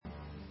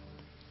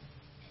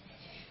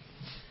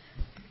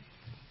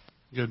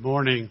Good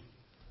morning.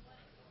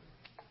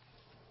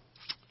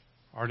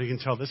 Already can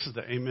tell this is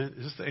the amen.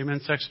 Is this the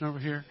amen section over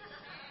here?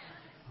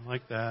 I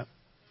like that.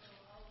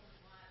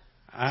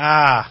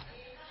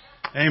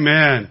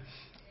 Amen.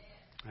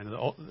 And the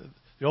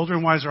older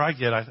and wiser I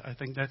get, I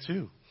think that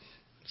too.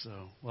 So,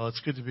 well, it's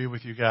good to be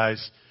with you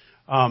guys.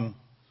 My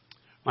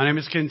name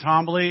is Ken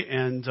Tombley,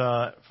 and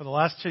for the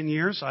last 10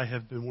 years, I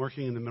have been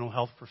working in the mental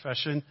health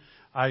profession.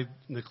 I'm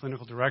the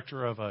clinical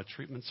director of a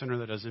treatment center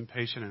that does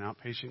inpatient and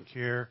outpatient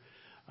care.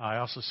 I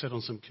also sit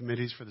on some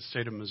committees for the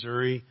state of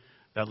Missouri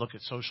that look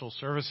at social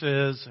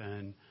services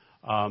and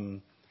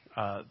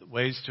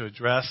ways to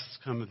address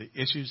some of the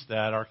issues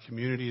that our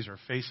communities are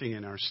facing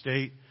in our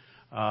state.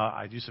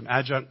 I do some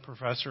adjunct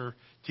professor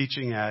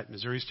teaching at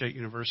Missouri State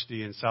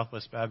University and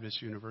Southwest Baptist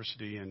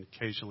University and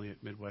occasionally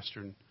at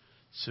Midwestern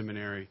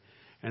Seminary.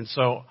 And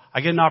so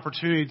I get an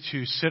opportunity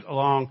to sit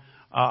along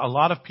a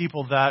lot of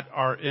people that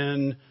are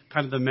in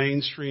kind of the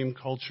mainstream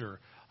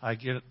culture. I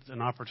get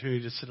an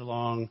opportunity to sit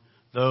along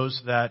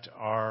those that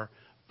are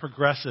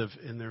progressive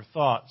in their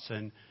thoughts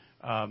and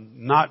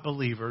not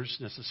believers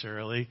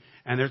necessarily,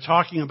 and they're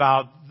talking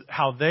about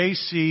how they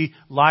see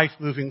life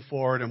moving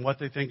forward and what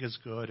they think is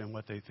good and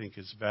what they think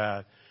is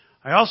bad.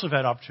 I also have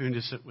had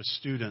opportunity to sit with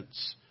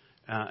students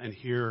and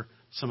hear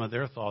some of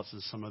their thoughts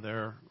and some of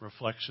their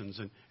reflections.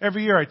 And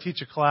every year I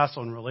teach a class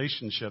on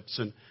relationships,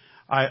 and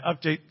I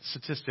update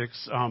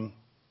statistics.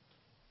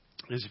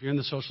 As if you're in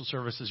the social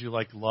services, you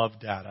like love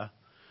data.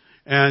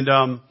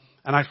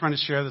 And I try to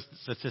share the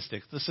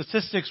statistics. The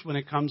statistics when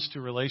it comes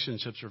to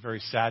relationships are very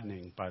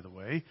saddening, by the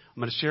way. I'm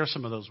going to share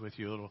some of those with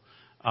you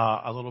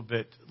a little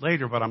bit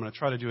later, but I'm going to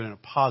try to do it in a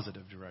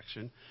positive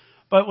direction.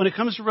 But when it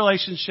comes to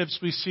relationships,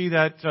 we see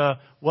that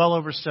well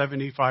over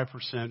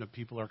 75% of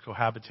people are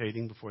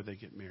cohabitating before they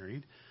get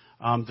married.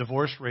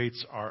 Divorce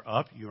rates are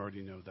up. You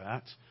already know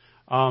that.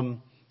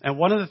 And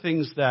one of the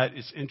things that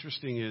is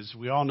interesting is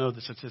we all know the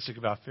statistic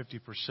about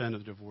 50%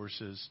 of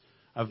divorces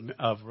of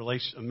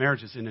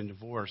marriages end in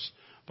divorce,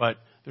 but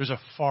there's a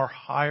far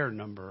higher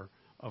number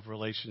of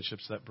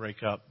relationships that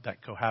break up that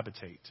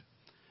cohabitate.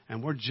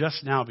 And we're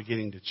just now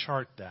beginning to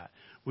chart that.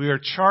 We are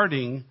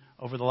charting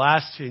over the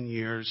last 10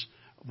 years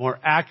more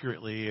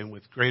accurately and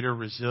with greater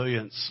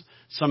resilience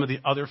some of the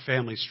other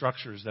family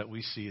structures that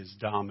we see as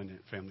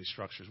dominant family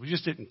structures. We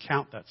just didn't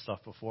count that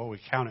stuff before.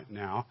 We count it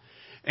now.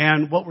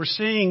 And what we're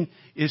seeing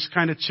is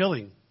kind of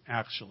chilling,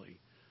 actually.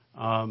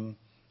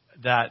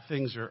 That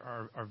things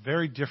are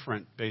very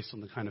different based on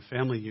the kind of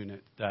family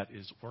unit that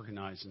is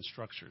organized and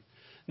structured.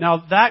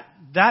 Now,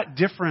 that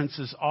difference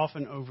is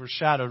often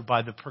overshadowed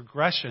by the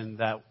progression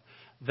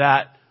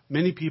that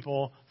many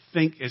people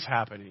think is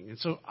happening. And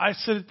so I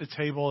sit at the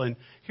table, and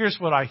here's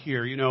what I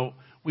hear. You know,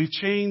 we've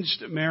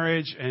changed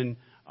marriage, and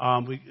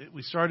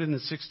we started in the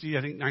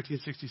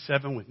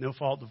 1967 with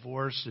no-fault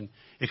divorce, and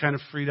it kind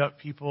of freed up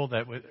people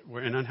that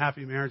were in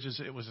unhappy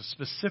marriages. It was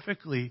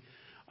specifically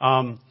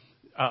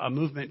a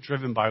movement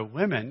driven by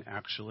women,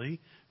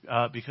 actually,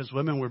 because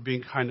women were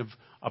being kind of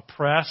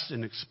oppressed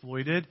and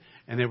exploited,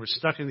 and they were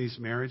stuck in these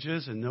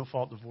marriages, and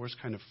no-fault divorce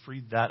kind of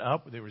freed that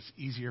up. It was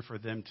easier for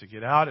them to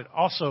get out. It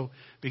also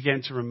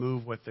began to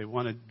remove what they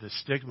wanted, the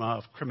stigma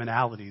of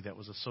criminality that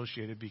was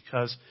associated,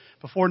 because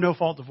before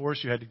no-fault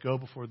divorce, you had to go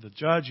before the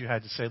judge. You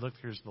had to say, look,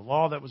 here's the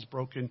law that was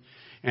broken,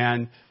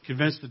 and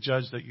convince the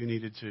judge that you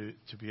needed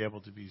to be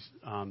able to be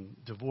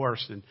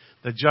divorced. And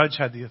the judge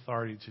had the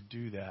authority to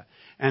do that.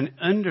 And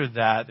under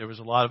that, there was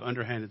a lot of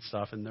underhanded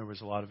stuff, and there was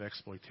a lot of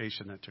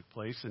exploitation that took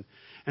place. And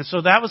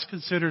so that was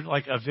considered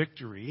like a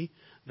victory,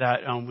 that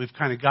we've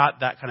kind of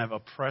got that kind of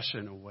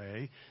oppression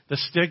away. The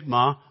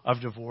stigma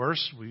of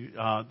divorce,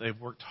 they've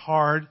worked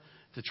hard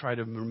to try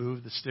to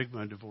remove the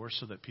stigma of divorce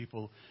so that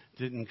people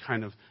didn't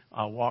kind of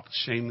walk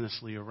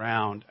shamelessly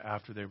around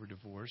after they were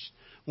divorced.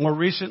 More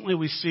recently,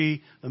 we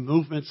see the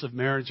movements of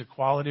marriage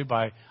equality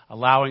by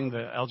allowing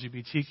the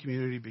LGBT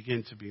community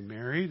begin to be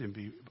married and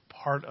be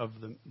part of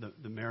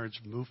the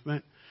marriage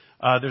movement.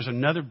 There's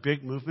another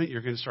big movement.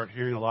 You're going to start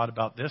hearing a lot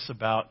about this,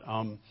 about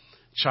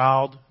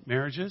child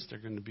marriages.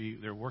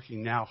 They're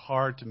working now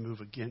hard to move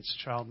against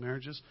child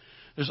marriages.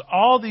 There's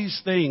all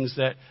these things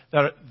that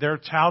they're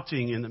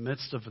touting in the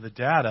midst of the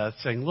data,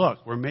 saying, look,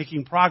 we're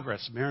making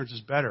progress. Marriage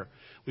is better.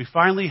 We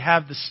finally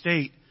have the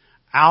state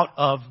out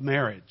of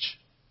marriage.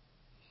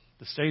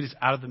 The state is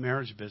out of the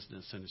marriage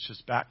business, and it's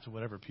just back to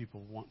whatever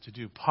people want to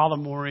do.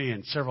 Polyamory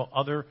and several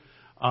other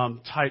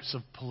types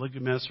of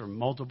polygamous or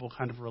multiple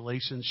kind of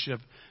relationship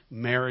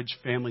marriage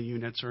family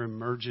units are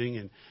emerging,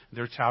 and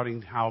they're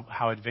touting how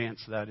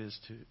advanced that is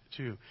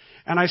too.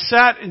 And I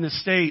sat in the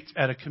state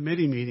at a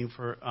committee meeting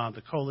for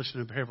the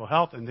Coalition of Behavioral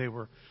Health, and they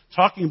were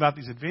talking about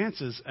these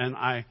advances, and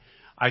I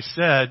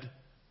said,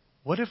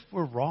 what if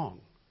we're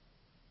wrong?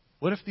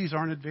 What if these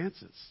aren't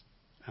advances?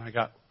 And I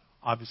got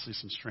obviously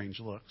some strange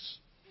looks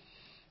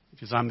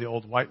because I'm the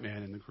old white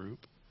man in the group.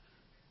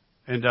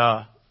 And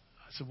I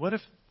said, what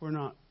if we're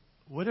not?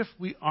 What if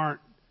we aren't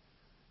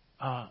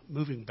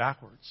moving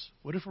backwards?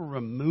 What if we're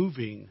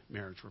removing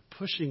marriage? We're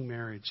pushing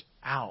marriage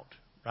out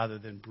rather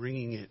than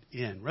bringing it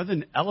in, rather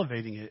than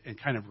elevating it and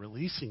kind of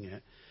releasing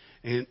it.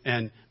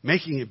 and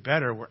making it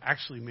better, we're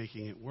actually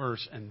making it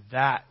worse, and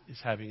that is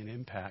having an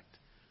impact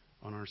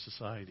on our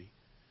society.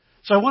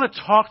 So I want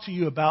to talk to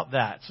you about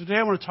that. So today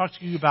I want to talk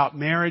to you about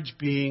marriage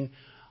being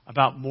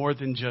about more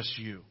than just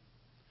you.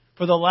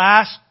 For the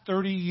last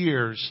 30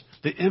 years,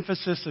 the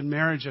emphasis in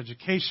marriage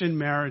education,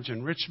 marriage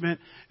enrichment,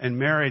 and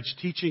marriage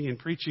teaching and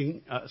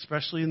preaching,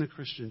 especially in the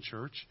Christian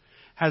church,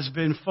 has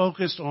been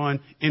focused on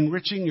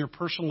enriching your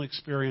personal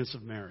experience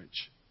of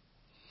marriage.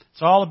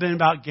 It's all been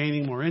about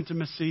gaining more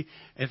intimacy.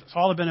 It's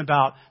all been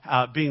about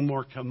being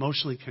more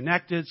emotionally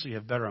connected, so you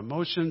have better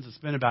emotions. It's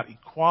been about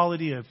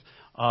equality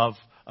of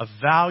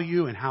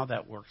value and how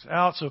that works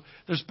out. So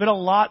there's been a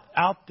lot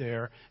out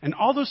there, and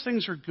all those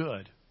things are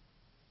good.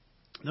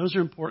 Those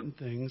are important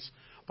things.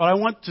 But I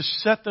want to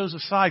set those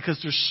aside because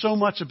there's so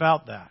much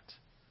about that.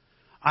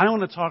 I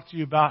want to talk to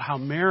you about how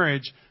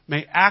marriage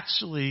may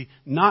actually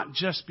not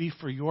just be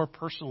for your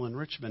personal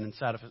enrichment and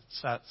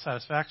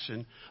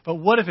satisfaction, but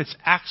what if it's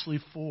actually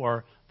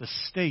for the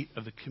state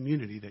of the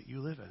community that you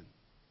live in?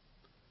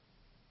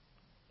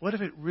 What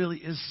if it really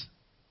is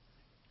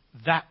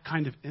that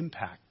kind of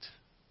impact,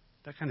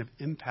 that kind of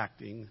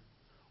impacting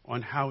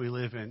on how we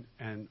live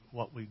and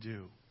what we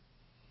do?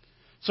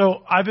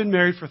 So I've been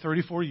married for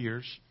 34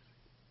 years.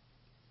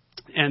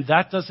 And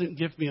that doesn't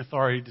give me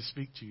authority to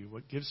speak to you.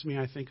 What gives me,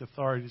 I think,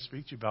 authority to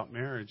speak to you about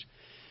marriage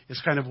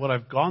is kind of what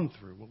I've gone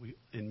through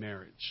in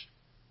marriage,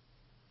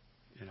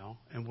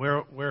 and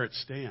where it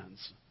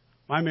stands.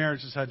 My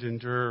marriage has had to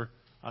endure.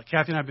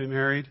 Kathy and I have been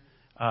married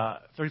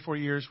 34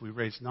 years. We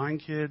raised 9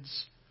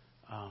 kids.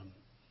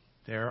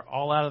 They're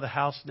all out of the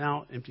house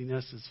now. Empty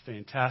nest is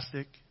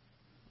fantastic.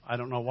 I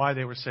don't know why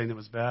they were saying it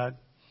was bad.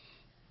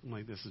 I'm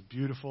like, this is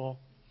beautiful.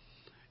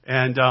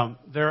 And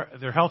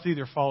they're healthy.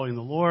 They're following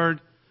the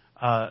Lord.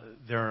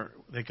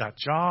 They got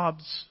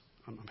jobs.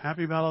 I'm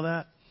happy about all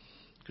that.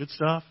 Good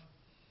stuff.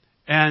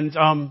 And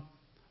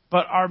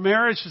but our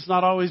marriage has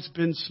not always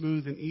been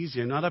smooth and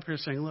easy. I'm not up here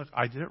saying, look,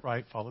 I did it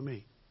right, follow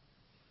me.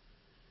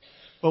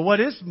 But what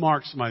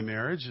marks my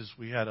marriage is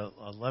we had an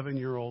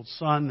 11-year-old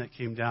son that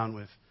came down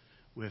with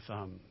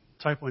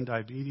type 1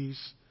 diabetes,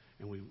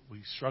 and we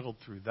struggled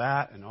through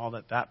that and all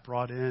that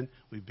brought in.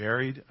 We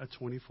buried a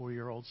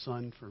 24-year-old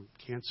son for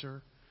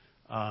cancer.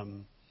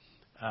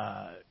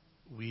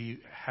 We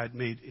had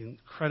made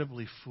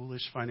incredibly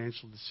foolish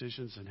financial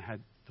decisions and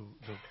had the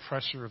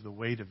pressure of the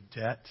weight of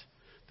debt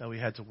that we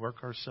had to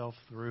work ourselves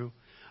through.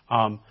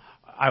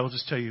 I will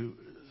just tell you,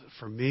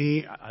 for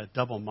me, a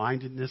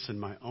double-mindedness in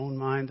my own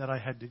mind that I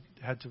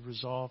had to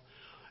resolve.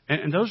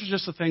 And those are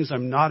just the things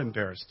I'm not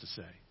embarrassed to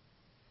say.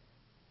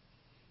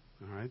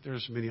 All right?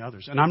 There's many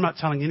others. And I'm not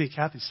telling any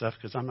Kathy stuff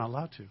because I'm not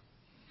allowed to.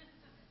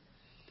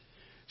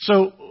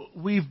 So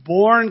we've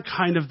borne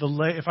kind of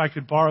if I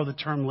could borrow the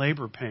term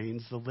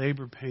the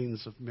labor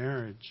pains of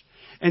marriage.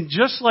 And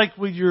just like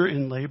when you're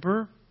in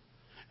labor,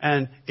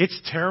 and it's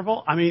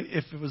terrible. I mean,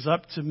 if it was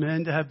up to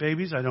men to have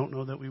babies, I don't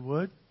know that we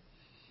would.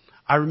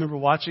 I remember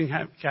watching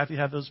Kathy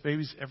have those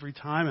babies every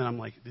time, and I'm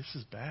like, this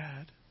is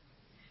bad.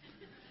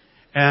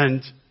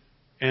 And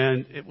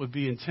it would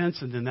be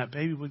intense, and then that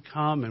baby would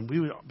come, and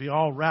we would be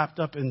all wrapped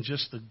up in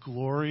just the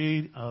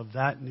glory of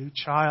that new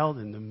child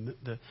and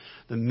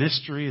the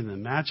mystery and the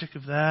magic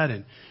of that,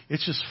 and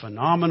it's just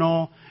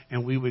phenomenal.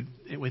 And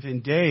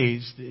within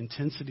days, the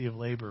intensity of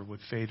labor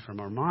would fade from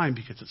our mind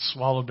because it's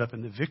swallowed up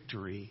in the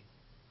victory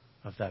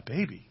of that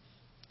baby.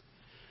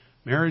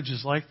 Marriage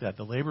is like that.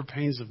 The labor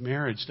pains of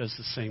marriage does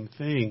the same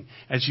thing.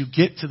 As you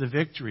get to the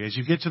victory, as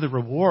you get to the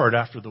reward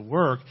after the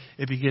work,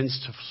 it begins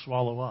to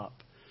swallow up.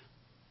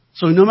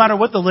 So no matter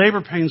what the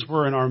labor pains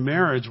were in our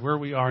marriage, where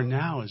we are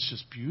now is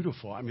just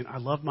beautiful. I mean, I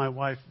love my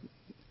wife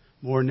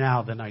more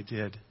now than I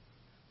did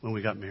when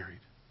we got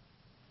married.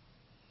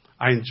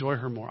 I enjoy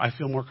her more. I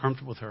feel more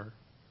comfortable with her.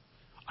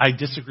 I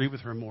disagree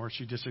with her more.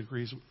 She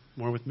disagrees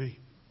more with me.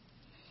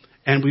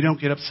 And we don't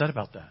get upset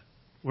about that.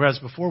 Whereas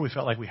before we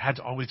felt like we had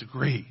to always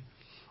agree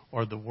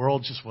or the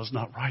world just was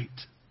not right.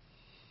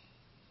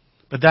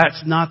 But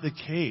that's not the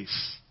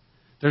case.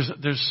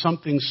 There's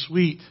something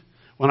sweet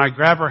when I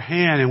grab her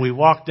hand and we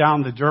walk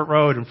down the dirt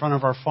road in front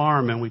of our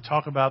farm and we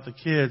talk about the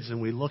kids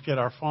and we look at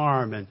our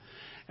farm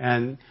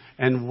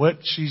and what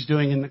she's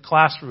doing in the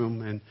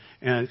classroom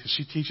and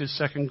she teaches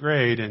second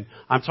grade and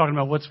I'm talking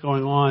about what's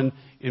going on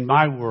in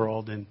my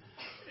world and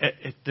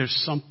there's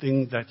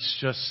something that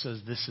just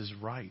says this is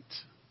right.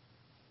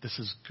 This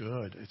is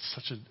good. It's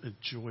such a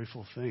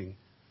joyful thing.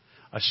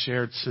 A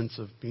shared sense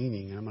of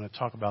meaning. And I'm going to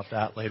talk about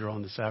that later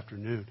on this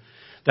afternoon.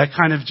 That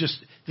kind of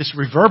this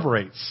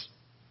reverberates.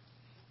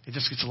 It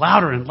just gets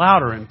louder and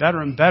louder and better.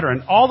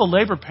 And all the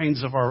labor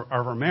pains of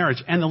our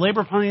marriage and the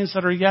labor pains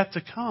that are yet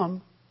to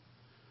come,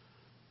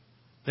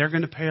 they're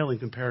going to pale in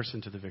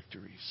comparison to the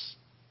victories.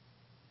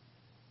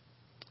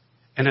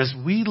 And as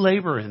we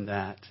labor in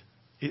that,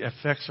 it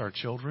affects our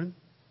children.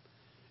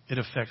 It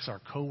affects our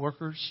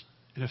coworkers.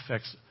 It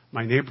affects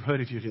my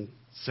neighborhood, if you can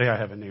say I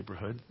have a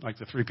neighborhood, like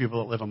the 3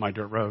 people that live on my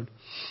dirt road.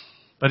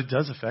 But it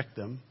does affect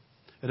them.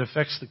 It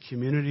affects the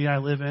community I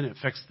live in. It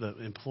affects the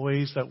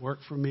employees that work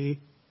for me.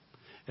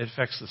 It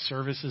affects the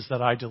services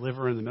that I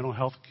deliver in the mental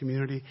health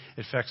community.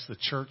 It affects the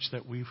church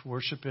that we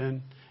worship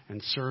in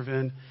and serve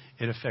in.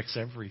 It affects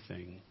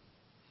everything.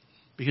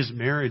 Because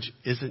marriage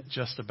isn't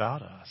just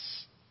about us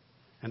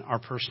and our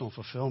personal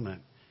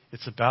fulfillment.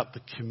 It's about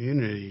the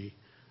community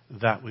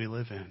that we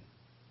live in.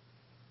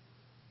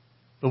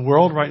 The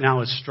world right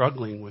now is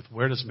struggling with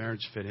where does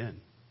marriage fit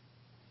in.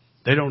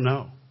 They don't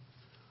know.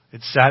 It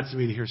saddens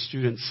me to hear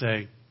students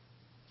say,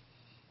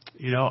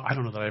 I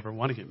don't know that I ever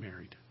want to get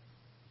married.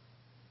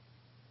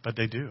 But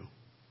they do.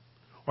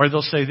 Or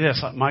they'll say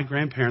this, my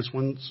grandparents,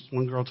 one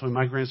girl told me,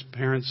 my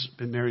grandparents have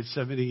been married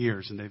 70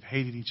 years and they've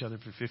hated each other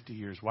for 50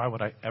 years. Why would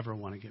I ever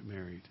want to get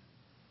married?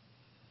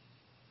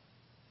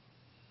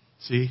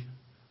 See,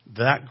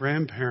 that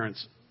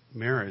grandparent's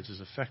marriage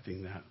is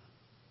affecting that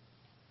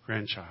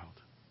grandchild.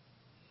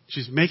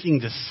 She's making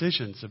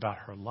decisions about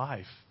her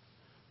life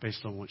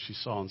based on what she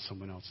saw in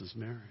someone else's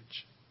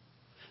marriage.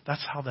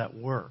 That's how that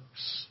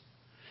works.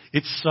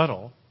 It's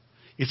subtle.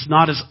 It's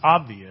not as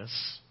obvious,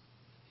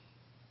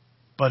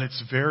 but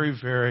it's very,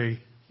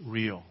 very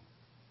real.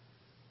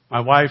 My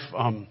wife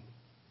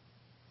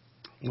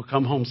will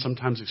come home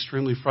sometimes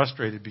extremely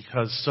frustrated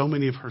because so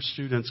many of her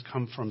students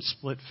come from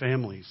split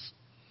families.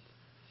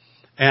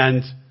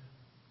 And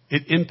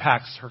it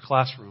impacts her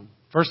classroom.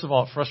 First of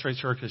all, it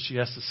frustrates her because she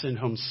has to send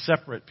home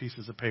separate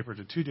pieces of paper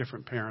to two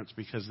different parents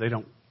because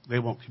they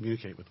won't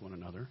communicate with one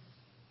another.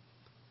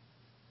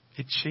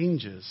 It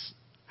changes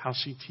how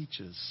she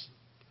teaches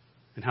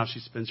and how she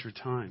spends her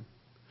time.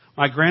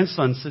 My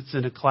grandson sits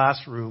in a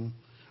classroom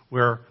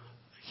where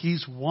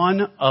he's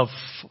one of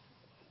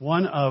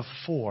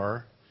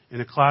 4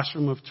 in a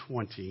classroom of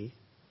 20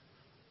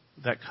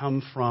 that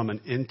come from an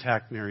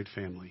intact married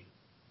family.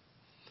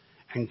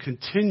 And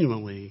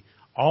continually,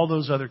 all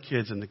those other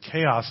kids and the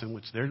chaos in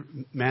which they're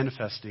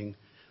manifesting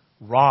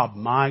rob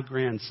my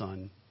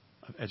grandson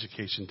of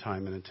education,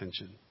 time, and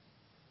attention.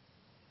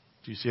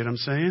 Do you see what I'm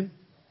saying?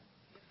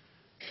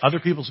 Other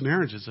people's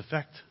marriages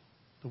affect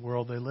the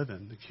world they live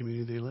in, the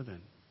community they live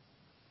in.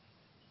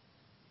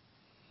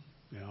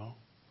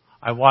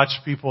 I watch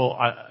people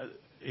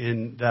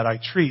that I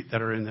treat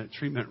that are in the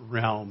treatment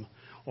realm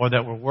or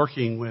that we're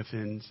working with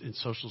in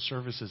social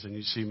services, and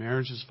you see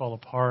marriages fall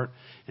apart,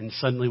 and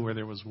suddenly where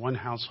there was one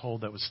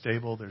household that was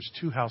stable, there's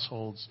 2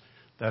 households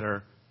that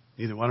are,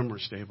 neither one of them are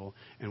stable.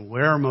 And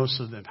where are most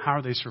of them? How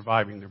are they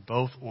surviving? They're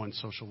both on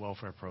social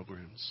welfare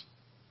programs.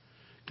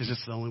 Because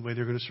it's the only way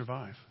they're going to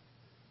survive.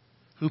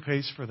 Who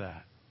pays for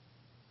that?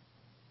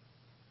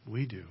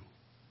 We do.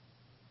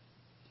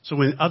 So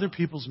when other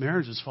people's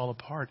marriages fall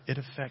apart, it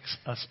affects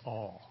us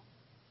all.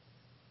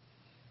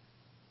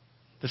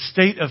 The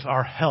state of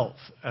our health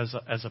as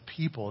a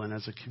people and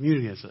as a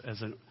community,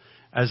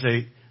 as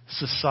a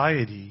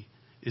society,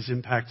 is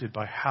impacted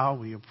by how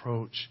we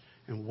approach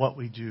and what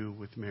we do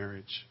with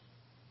marriage.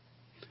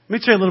 Let me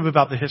tell you a little bit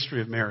about the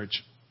history of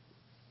marriage.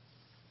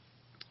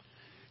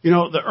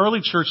 The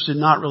early church did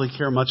not really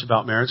care much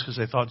about marriage because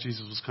they thought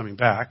Jesus was coming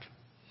back.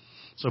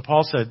 So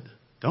Paul said,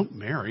 don't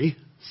marry,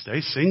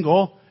 stay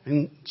single,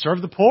 and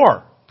serve the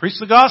poor. Preach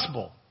the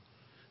gospel.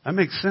 That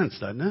makes sense,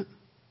 doesn't it?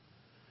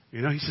 He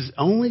says,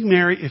 only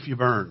marry if you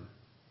burn.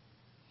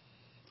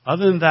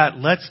 Other than that,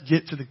 let's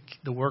get to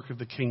the work of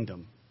the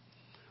kingdom.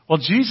 Well,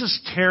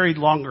 Jesus tarried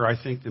longer, I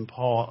think, than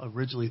Paul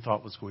originally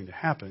thought was going to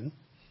happen.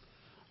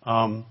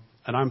 And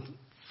I'm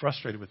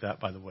frustrated with that,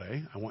 by the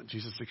way. I want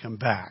Jesus to come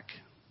back.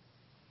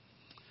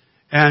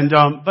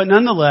 But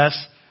nonetheless,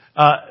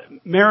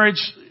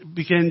 marriage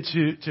began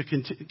to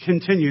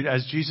continue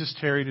as Jesus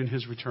tarried in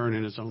his return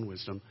in his own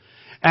wisdom.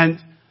 And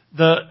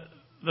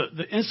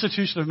the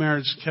institution of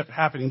marriage kept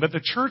happening, but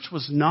the church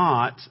was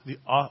not the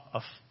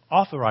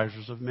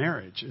authorizers of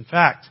marriage. In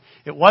fact,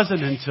 it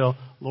wasn't until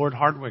Lord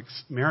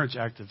Hardwicke's Marriage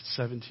Act of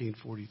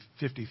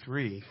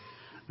 1753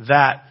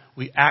 that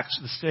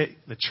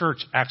the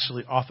church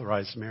actually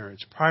authorized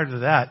marriage. Prior to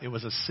that, it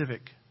was a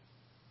civic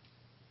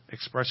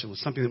expression. It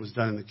was something that was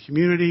done in the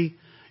community,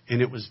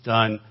 and it was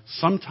done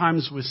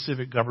sometimes with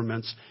civic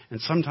governments,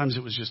 and sometimes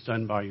it was just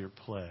done by your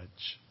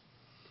pledge.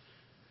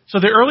 So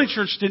the early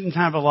church didn't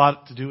have a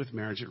lot to do with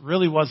marriage. It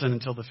really wasn't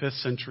until the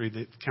 5th century,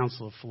 the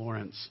Council of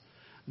Florence,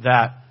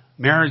 that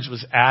marriage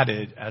was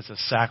added as a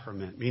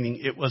sacrament,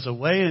 meaning it was a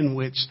way in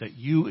which that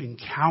you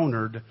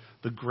encountered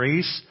the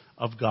grace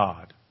of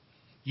God.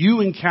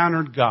 You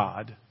encountered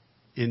God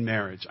in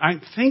marriage.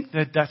 I think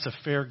that that's a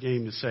fair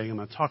game to say. I'm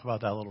going to talk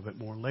about that a little bit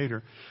more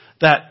later.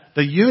 That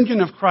the union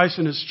of Christ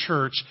and His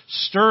church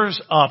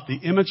stirs up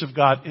the image of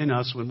God in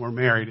us when we're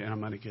married, and I'm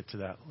going to get to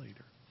that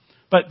later.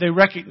 But they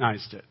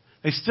recognized it.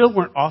 They still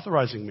weren't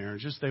authorizing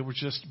marriages. They were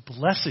just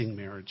blessing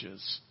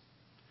marriages.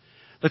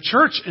 The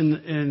church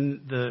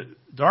in the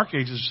Dark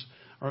Ages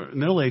or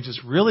Middle Ages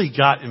really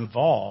got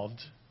involved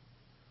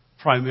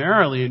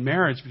primarily in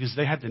marriage because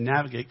they had to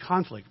navigate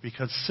conflict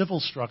because civil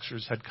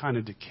structures had kind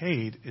of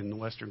decayed in the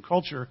Western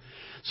culture.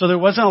 So there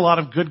wasn't a lot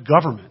of good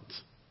government.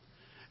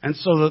 And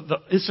so the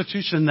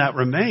institution that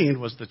remained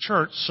was the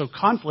church. So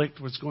conflict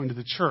was going to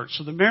the church.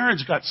 So the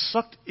marriage got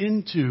sucked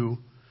into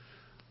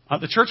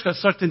The church got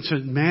sucked into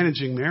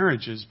managing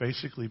marriages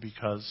basically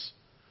because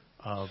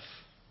of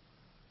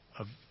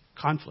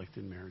conflict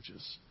in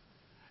marriages.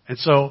 And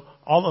so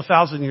all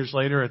 1,000 years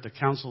later at the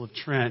Council of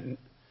Trent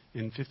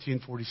in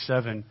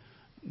 1547,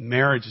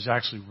 marriage is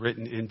actually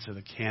written into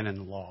the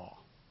canon law.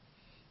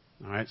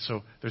 All right,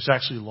 so there's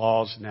actually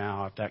laws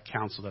now at that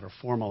council that are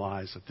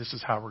formalized that this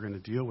is how we're going to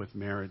deal with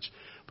marriage.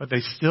 But they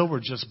still were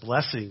just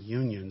blessing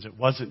unions. It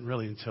wasn't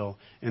really until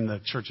in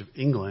the Church of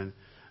England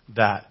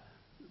that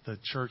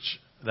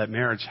that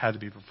marriage had to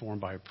be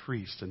performed by a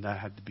priest, and that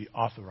had to be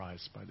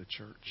authorized by the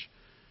church.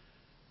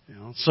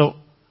 So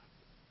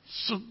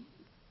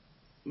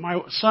my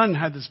son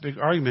had this big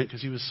argument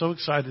because he was so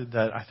excited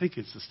that I think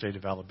it's the state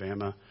of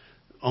Alabama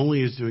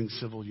only is doing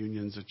civil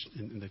unions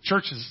in the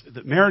churches.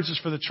 That marriage is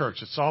for the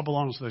church. It all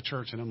belongs to the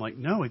church. And I'm like,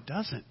 no, it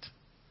doesn't.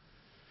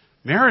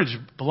 Marriage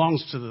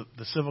belongs to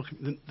the civil.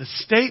 The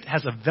state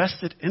has a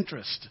vested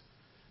interest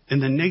in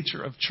the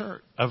nature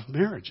of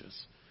marriages,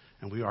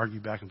 and we argue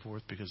back and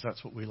forth because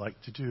that's what we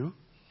like to do.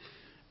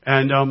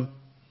 And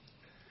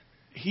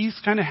he's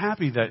kind of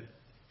happy that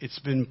it's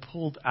been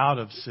pulled out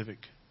of civic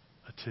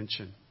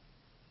attention.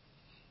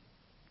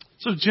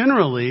 So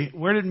generally,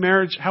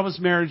 how was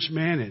marriage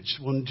managed?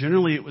 Well,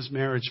 generally it was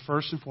marriage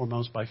first and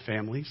foremost by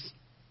families.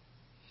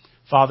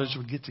 Fathers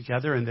would get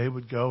together and they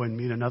would go and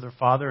meet another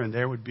father, and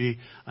there would be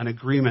an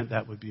agreement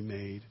that would be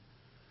made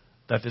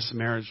that this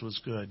marriage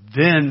was good.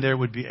 Then there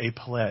would be a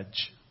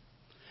pledge.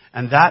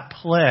 And that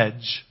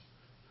pledge,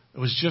 it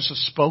was just a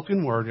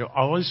spoken word. It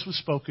always was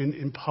spoken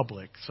in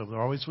public, so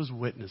there always was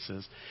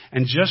witnesses.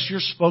 And just your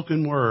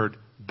spoken word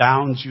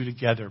bounds you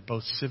together,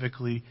 both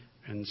civically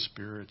and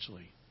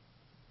spiritually.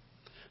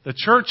 The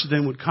church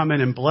then would come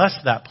in and bless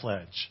that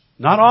pledge.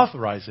 Not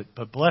authorize it,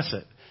 but bless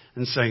it.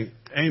 And say,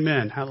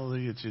 amen,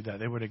 hallelujah to that.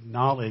 They would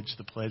acknowledge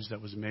the pledge that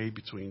was made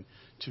between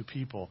two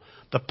people.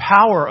 The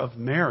power of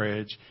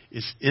marriage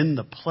is in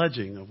the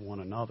pledging of one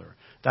another.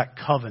 That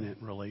covenant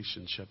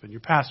relationship. And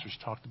your pastors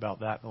talked about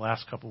that the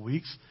last couple of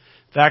weeks.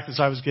 In fact, as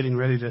I was getting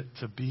ready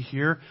to be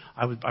here,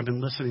 I've been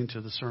listening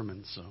to the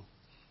sermons. So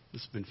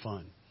it's been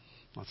fun.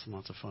 Lots and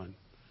lots of fun.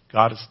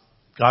 God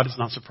is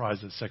not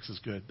surprised that sex is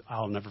good.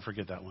 I'll never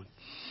forget that one.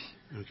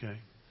 Okay?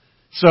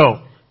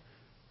 So,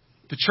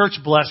 the church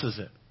blesses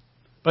it.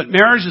 But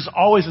marriage is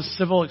always a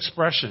civil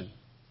expression.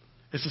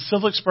 It's a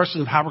civil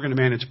expression of how we're going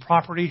to manage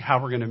property,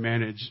 how we're going to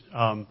manage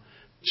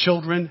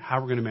children, how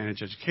we're going to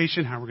manage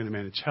education, how we're going to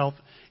manage health.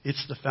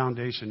 It's the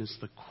foundation. It's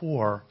the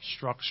core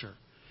structure.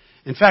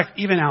 In fact,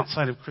 even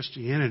outside of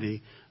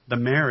Christianity, the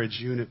marriage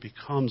unit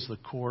becomes the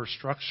core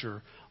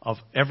structure of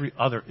every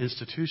other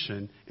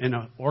institution in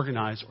an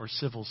organized or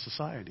civil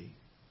society.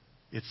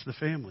 It's the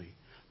family.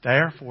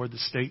 Therefore, the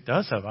state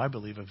does have, I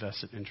believe, a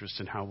vested interest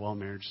in how well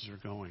marriages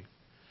are going.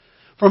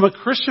 From a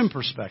Christian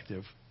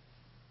perspective,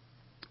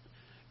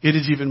 it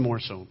is even more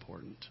so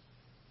important.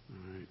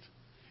 All right?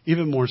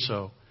 Even more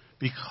so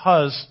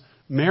because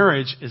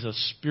marriage is a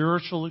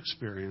spiritual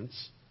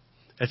experience.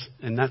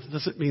 And that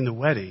doesn't mean the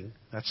wedding.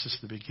 That's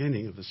just the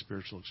beginning of the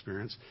spiritual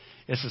experience.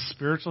 It's a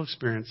spiritual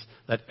experience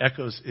that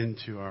echoes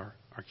into our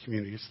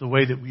community. It's the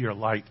way that we are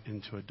light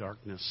into a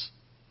darkness.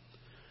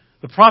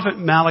 The prophet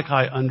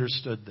Malachi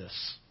understood this.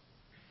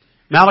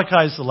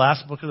 Malachi is the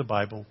last book of the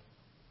Bible.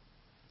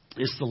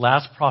 It's the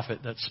last prophet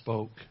that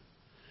spoke.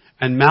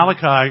 And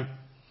Malachi,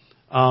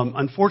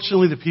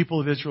 unfortunately, the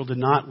people of Israel did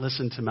not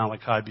listen to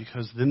Malachi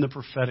because then the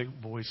prophetic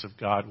voice of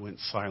God went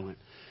silent.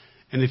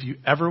 And if you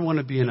ever want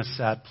to be in a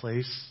sad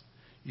place,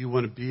 you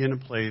want to be in a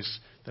place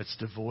that's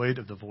devoid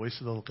of the voice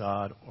of the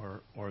God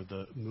or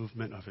the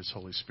movement of His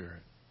Holy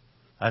Spirit.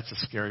 That's a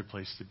scary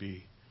place to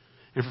be.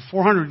 And for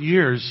 400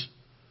 years,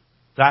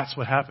 that's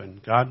what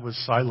happened. God was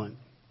silent.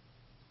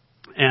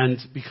 And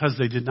because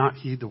they did not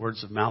heed the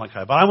words of Malachi.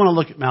 But I want to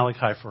look at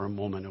Malachi for a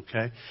moment,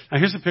 okay? Now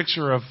here's a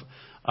picture of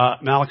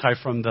Malachi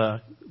from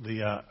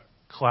the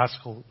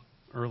classical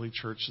early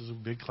church. This is a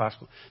big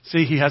classical.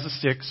 See, he has a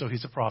stick, so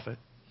he's a prophet.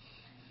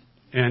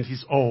 And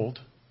he's old.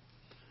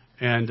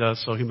 And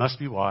so he must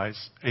be wise.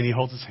 And he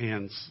holds his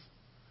hands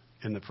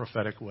in the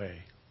prophetic way,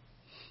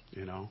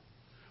 you know.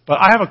 But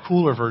I have a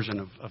cooler version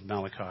of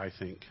Malachi, I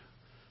think.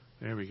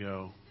 There we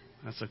go.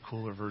 That's a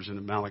cooler version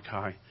of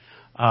Malachi.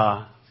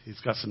 He's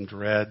got some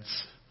dreads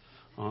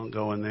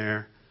going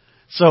there.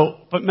 So,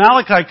 but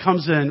Malachi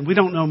comes in. We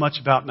don't know much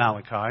about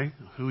Malachi,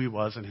 who he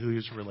was and who he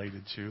was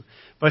related to.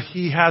 But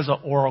he has an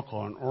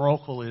oracle. An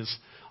oracle is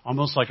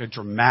almost like a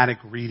dramatic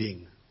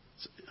reading.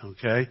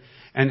 Okay?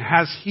 And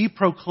as he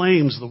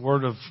proclaims the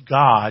word of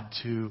God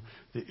to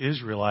the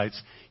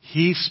Israelites,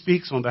 he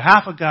speaks on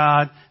behalf of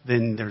God,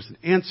 then there's an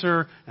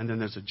answer, and then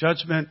there's a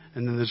judgment,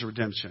 and then there's a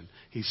redemption.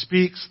 He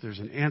speaks, there's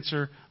an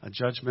answer, a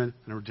judgment,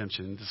 and a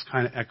redemption. And this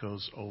kind of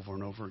echoes over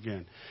and over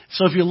again.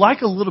 So if you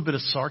like a little bit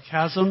of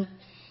sarcasm,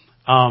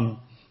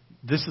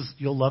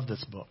 you'll love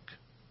this book.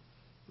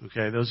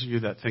 Okay, those of you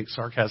that think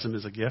sarcasm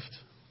is a gift,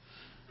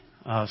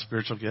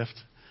 spiritual gift,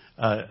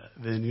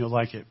 then you'll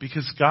like it.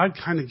 Because God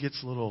kind of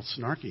gets a little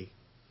snarky.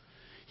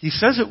 He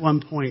says at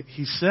one point,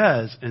 he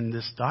says in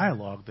this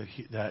dialogue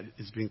that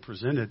is being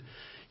presented,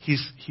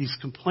 he's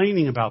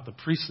complaining about the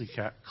priestly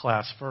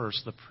class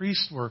first. The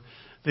priests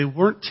they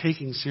weren't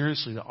taking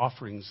seriously the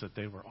offerings that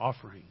they were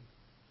offering.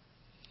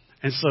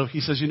 And so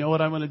he says, you know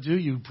what I'm going to do?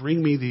 You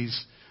bring me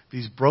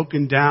these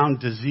broken down,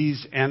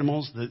 diseased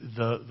animals,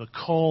 the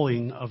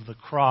culling of the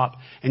crop,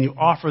 and you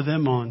offer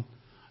them on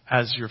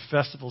as your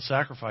festival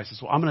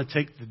sacrifices. Well, I'm going to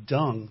take the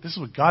dung. This is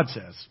what God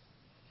says.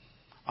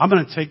 I'm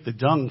going to take the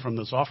dung from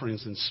those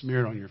offerings and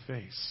smear it on your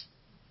face.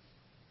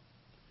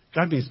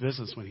 God means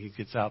business when he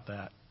gets out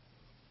that,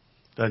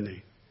 doesn't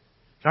he?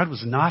 God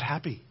was not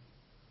happy.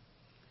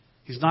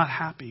 He's not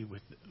happy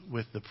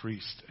with the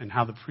priest and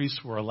how the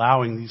priests were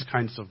allowing these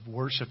kinds of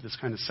worship, this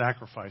kind of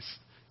sacrifice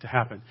to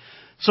happen.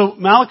 So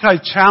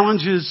Malachi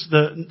challenges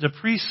the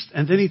priest,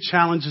 and then he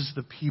challenges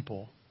the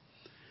people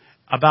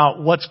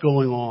about what's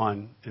going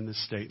on in the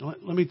state.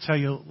 Let me tell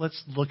you,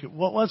 let's look at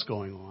what was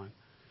going on.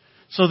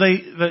 So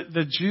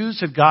the Jews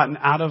had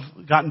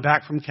gotten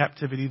back from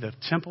captivity. The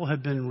temple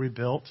had been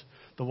rebuilt.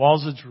 The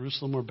walls of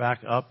Jerusalem were back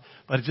up,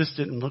 but it just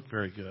didn't look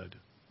very good.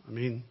 I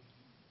mean,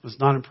 it was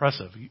not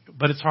impressive.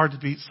 But it's hard to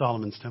beat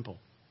Solomon's temple.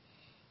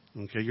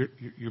 Okay,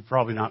 you're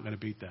probably not going to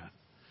beat that.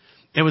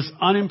 It was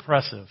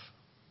unimpressive.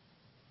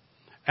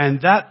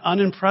 And that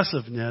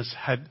unimpressiveness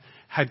had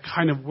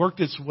kind of worked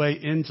its way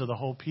into the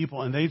whole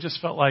people, and they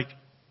just felt like,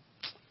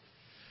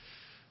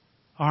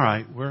 all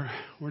right, we're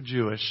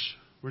Jewish.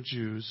 We're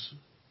Jews,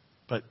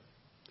 but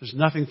there's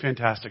nothing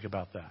fantastic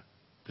about that.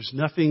 There's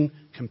nothing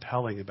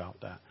compelling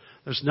about that.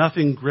 There's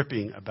nothing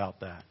gripping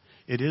about that.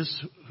 It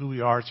is who we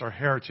are. It's our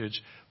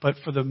heritage. But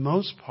for the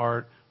most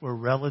part, we're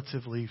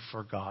relatively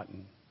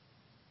forgotten.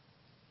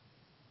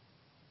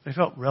 They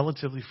felt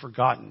relatively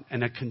forgotten.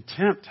 And a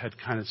contempt had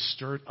kind of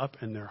stirred up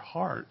in their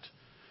heart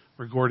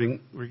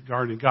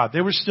regarding God.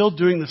 They were still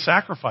doing the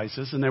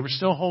sacrifices and they were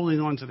still holding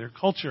on to their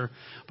culture,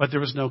 but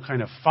there was no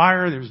kind of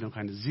fire, there was no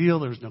kind of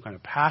zeal, there was no kind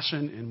of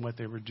passion in what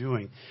they were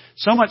doing.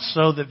 So much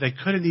so that they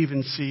couldn't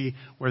even see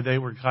where they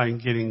were kind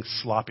of getting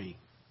sloppy.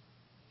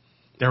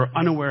 They were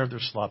unaware of their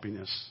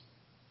sloppiness.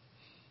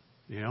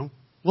 You know,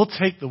 we'll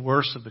take the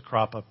worst of the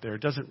crop up there.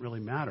 It doesn't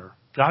really matter.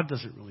 God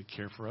doesn't really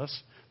care for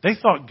us. They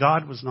thought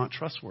God was not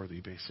trustworthy,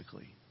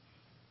 basically.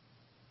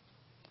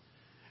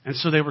 And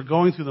so they were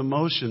going through the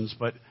motions,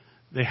 but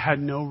they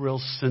had no real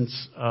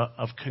sense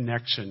of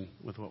connection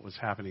with what was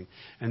happening.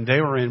 And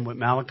they were in what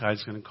Malachi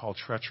is going to call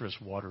treacherous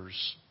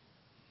waters.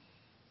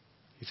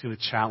 He's going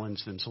to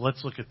challenge them. So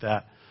let's look at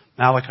that.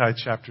 Malachi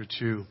chapter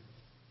 2.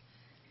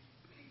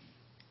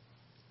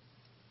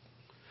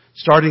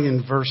 Starting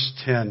in verse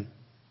 10.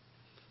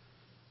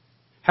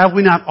 Have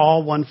we not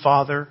all one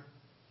Father?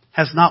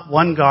 Has not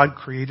one God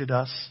created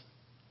us?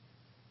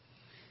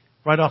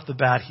 Right off the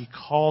bat, he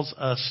calls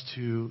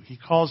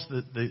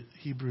the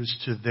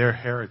Hebrews to their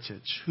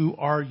heritage. Who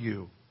are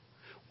you?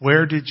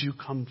 Where did you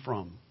come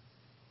from?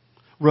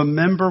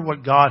 Remember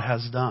what God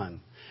has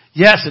done.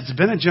 Yes, it's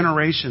been a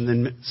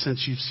generation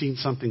since you've seen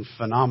something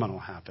phenomenal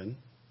happen.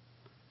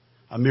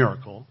 A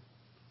miracle.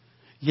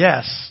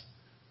 Yes,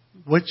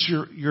 what's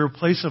your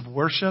place of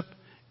worship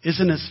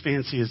isn't as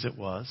fancy as it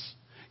was.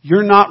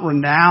 You're not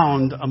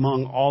renowned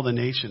among all the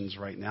nations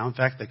right now. In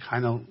fact, they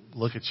kind of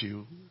look at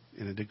you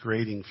in a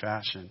degrading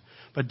fashion.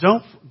 But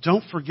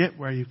don't forget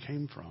where you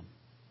came from.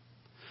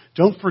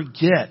 Don't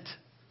forget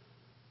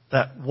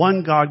that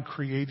one God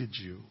created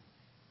you.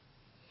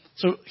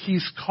 So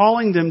he's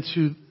calling them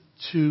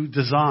to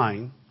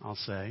design, I'll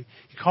say.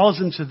 He calls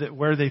them to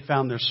where they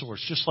found their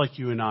source, just like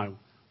you and I.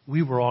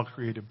 We were all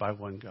created by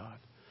one God.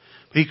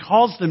 But he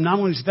calls them, not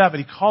only that, but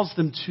he calls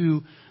them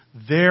to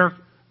their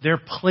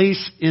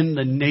place in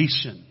the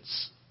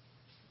nations.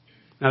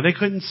 Now they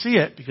couldn't see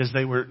it because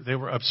they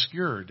were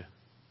obscured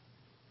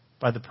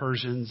by the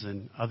Persians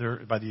and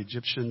by the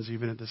Egyptians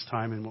even at this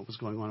time and what was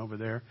going on over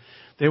there.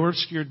 They were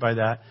obscured by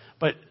that.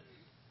 But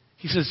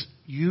he says,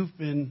 you've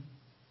been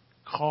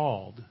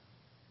called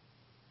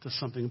to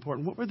something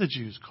important. What were the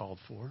Jews called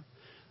for?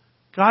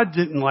 God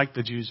didn't like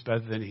the Jews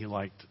better than he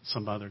liked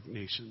some other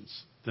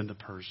nations, than the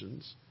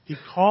Persians. He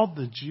called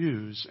the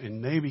Jews,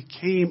 and they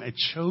became a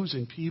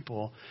chosen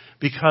people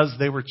because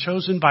they were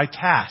chosen by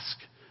task,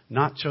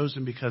 not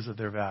chosen because of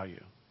their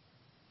value.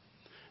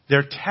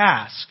 Their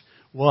task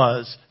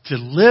was to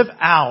live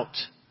out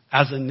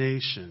as a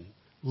nation,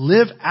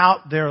 live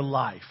out their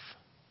life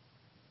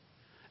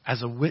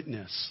as a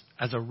witness,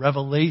 as a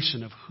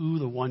revelation of who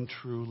the one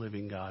true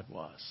living God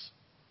was.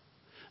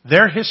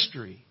 Their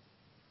history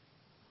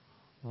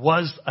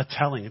was a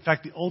telling. In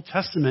fact, the Old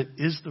Testament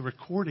is the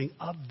recording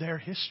of their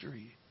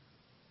history.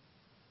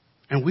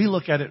 And we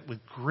look at it with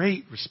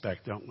great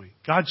respect, don't we?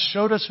 God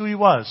showed us who he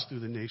was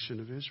through the nation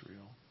of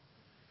Israel.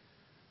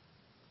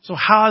 So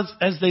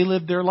as they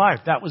lived their life,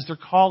 that was their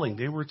calling.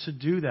 They were to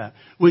do that.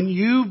 When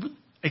you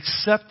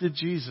accepted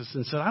Jesus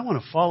and said, I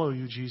want to follow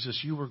you,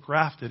 Jesus, you were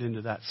grafted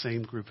into that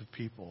same group of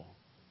people.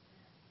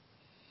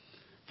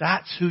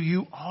 That's who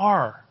you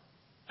are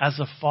as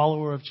a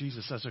follower of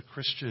Jesus, as a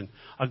Christian,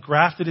 a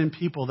grafted in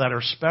people that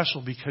are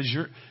special because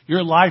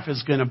your life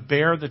is going to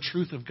bear the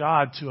truth of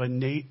God to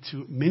many,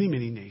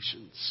 many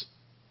nations.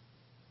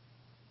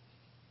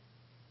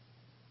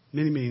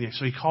 Many, many nations.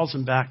 So he calls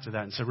them back to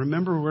that and said,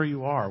 remember where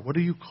you are. What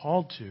are you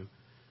called to?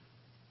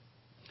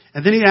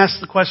 And then he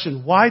asks the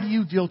question, why do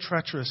you deal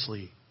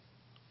treacherously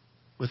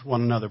with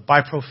one another?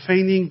 By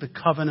profaning the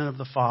covenant of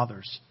the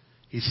fathers.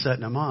 He's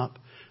setting them up.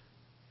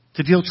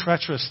 To deal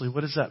treacherously,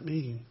 what does that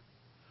mean?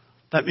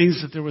 That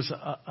means that there was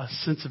a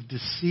sense of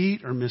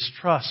deceit or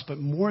mistrust. But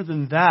more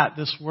than that,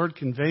 this word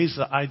conveys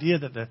the idea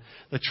that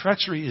the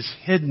treachery is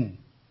hidden.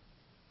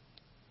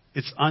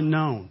 It's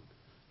unknown.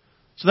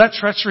 So that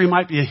treachery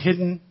might be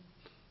hidden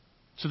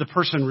to the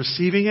person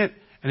receiving it,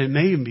 and it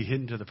may even be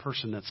hidden to the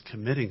person that's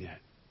committing it.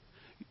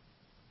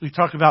 We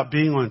talk about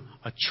being on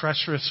a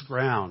treacherous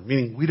ground,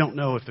 meaning we don't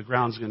know if the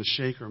ground's going to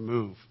shake or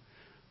move.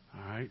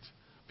 All right?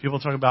 People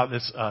talk about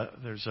this.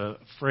 There's a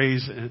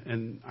phrase,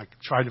 and I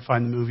tried to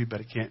find the movie,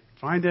 but I can't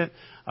find it,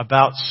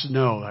 about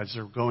snow as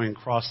they're going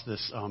across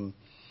this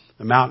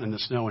the mountain in the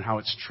snow and how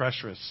it's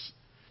treacherous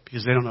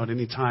because they don't know at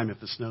any time if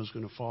the snow's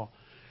going to fall.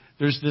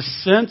 There's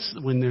this sense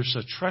when there's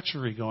a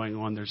treachery going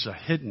on, there's a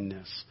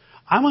hiddenness.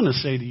 I'm going to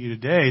say to you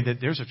today that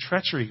there's a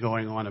treachery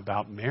going on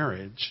about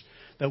marriage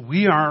that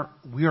we are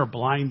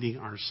blinding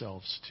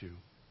ourselves to.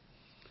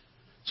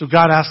 So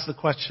God asks the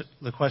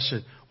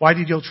question, why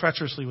do you deal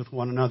treacherously with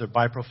one another?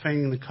 By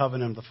profaning the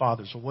covenant of the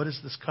fathers. Well, what is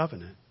this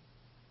covenant?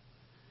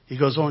 He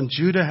goes on,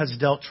 Judah has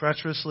dealt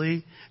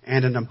treacherously,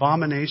 and an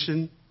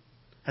abomination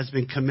has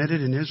been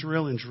committed in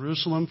Israel and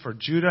Jerusalem, for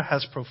Judah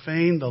has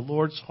profaned the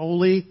Lord's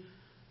holy,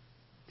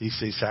 did he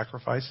say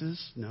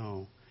sacrifices?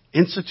 No.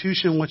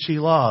 Institution which he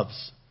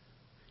loves.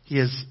 He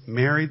has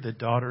married the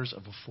daughters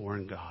of a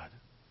foreign god.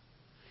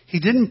 He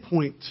didn't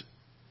point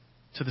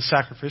to the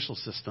sacrificial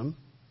system.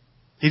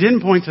 He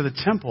didn't point to the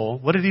temple.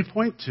 What did he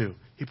point to?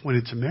 He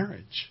pointed to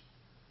marriage.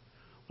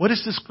 What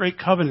is this great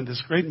covenant,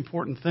 this great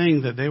important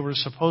thing that they were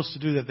supposed to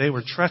do, that they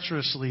were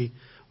treacherously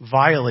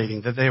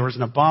violating, that there was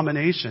an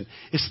abomination?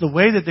 It's the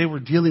way that they were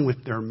dealing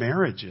with their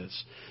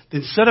marriages.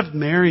 Instead of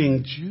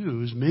marrying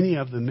Jews, many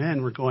of the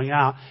men were going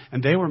out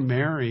and they were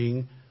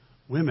marrying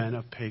women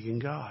of pagan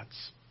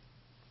gods.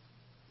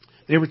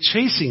 They were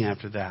chasing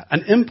after that,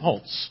 an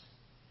impulse.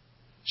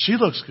 She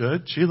looks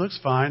good. She looks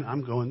fine.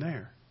 I'm going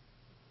there.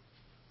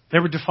 They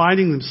were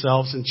defining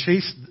themselves and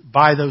chased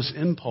by those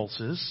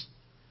impulses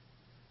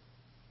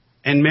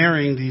and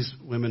marrying these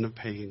women of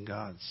pagan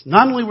gods.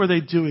 Not only were they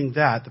doing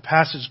that, the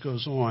passage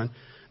goes on,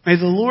 may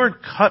the Lord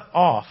cut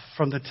off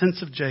from the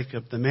tents of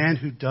Jacob the man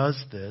who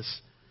does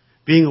this,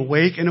 being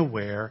awake and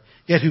aware,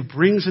 yet who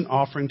brings an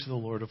offering to the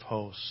Lord of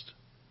hosts.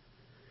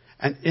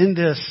 And in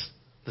this,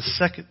 the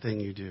second thing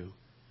you do,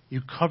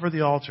 you cover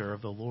the altar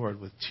of the Lord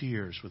with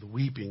tears, with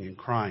weeping and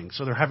crying.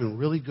 So they're having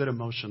really good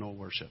emotional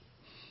worship.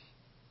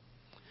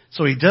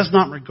 So he does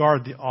not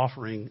regard the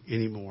offering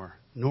anymore,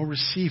 nor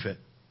receive it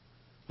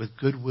with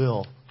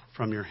goodwill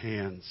from your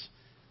hands.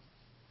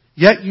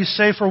 Yet you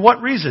say, for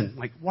what reason?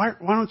 Like, why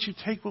don't you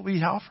take what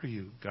we offer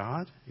you,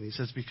 God? And he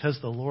says, because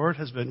the Lord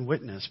has been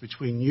witness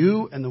between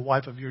you and the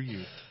wife of your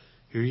youth.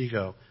 Here you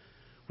go.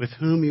 With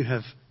whom you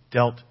have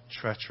dealt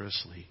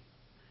treacherously.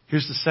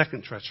 Here's the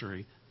second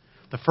treachery.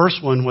 The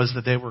first one was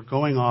that they were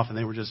going off and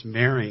they were just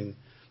marrying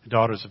the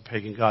daughters of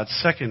pagan gods.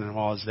 Second of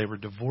all is they were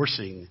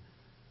divorcing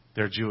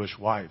their Jewish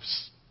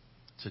wives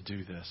to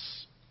do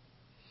this.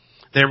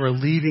 They were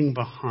leaving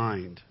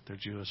behind their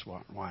Jewish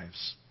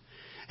wives.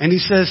 And he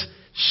says,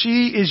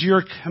 she is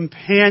your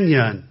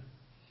companion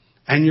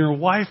and your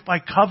wife by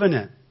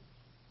covenant.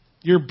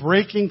 You're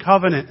breaking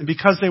covenant. And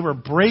because they were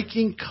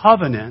breaking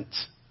covenant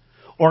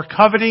or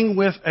coveting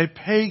with a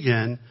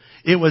pagan,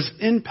 it was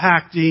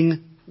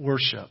impacting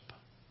worship.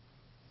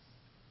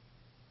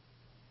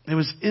 It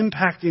was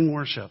impacting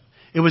worship.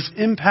 It was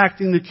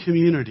impacting the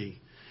community.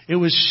 It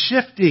was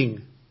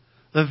shifting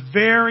the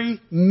very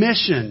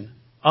mission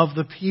of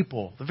the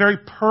people, the very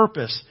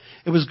purpose.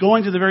 It was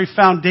going to the very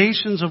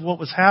foundations of what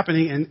was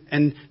happening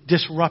and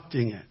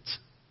disrupting it.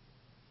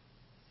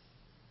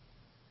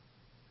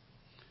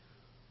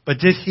 But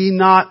did he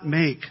not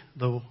make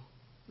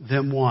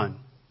them one?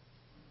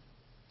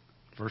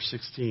 Verse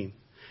 16.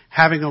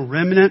 Having a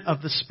remnant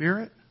of the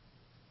Spirit?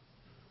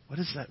 What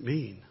does that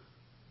mean?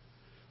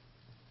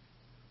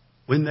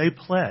 When they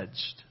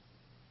pledged,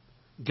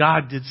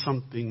 God did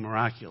something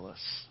miraculous.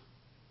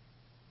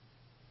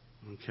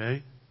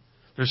 Okay?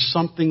 There's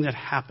something that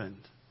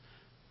happened.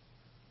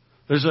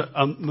 There's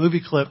a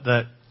movie clip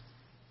that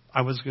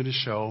I was going to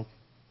show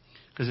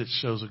because it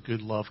shows a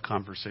good love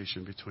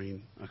conversation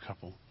between a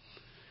couple.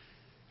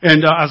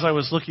 And as I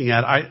was looking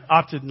at it, I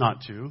opted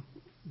not to,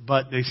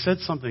 but they said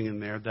something in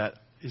there that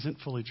isn't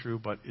fully true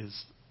but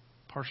is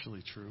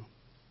partially true.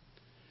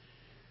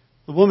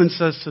 The woman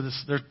says to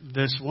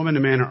this woman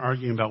and man are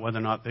arguing about whether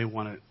or not they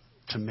want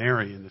to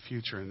marry in the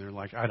future. And they're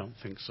like, I don't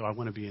think so. I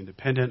want to be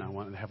independent. I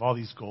want to have all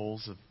these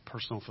goals of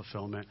personal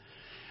fulfillment.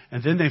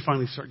 And then they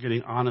finally start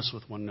getting honest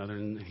with one another.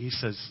 And he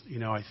says,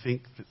 I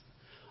think that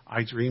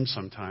I dream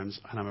sometimes,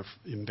 and I'm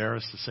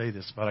embarrassed to say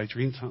this, but I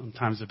dream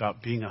sometimes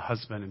about being a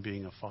husband and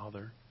being a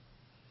father.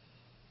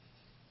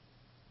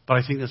 But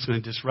I think that's going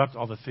to disrupt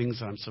all the things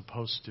that I'm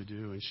supposed to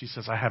do. And she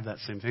says, I have that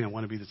same thing. I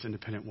want to be this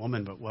independent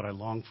woman, but what I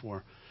long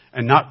for,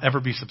 and not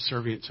ever be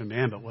subservient to a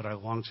man, but what I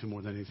long to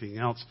more than anything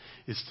else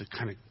is to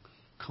kind of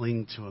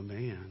cling to a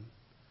man.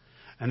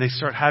 And they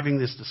start having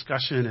this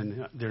discussion,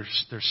 and they're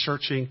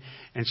searching.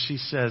 And she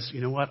says,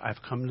 you know what?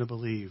 I've come to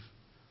believe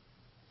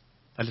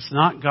that it's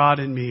not God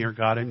in me or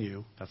God in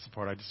you. That's the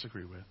part I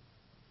disagree with.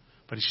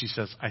 But she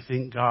says, I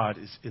think God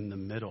is in the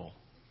middle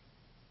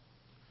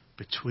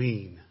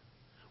between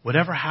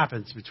whatever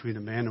happens between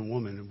a man and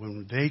woman. And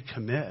when they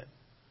commit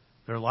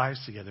their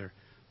lives together,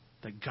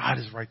 that God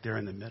is right there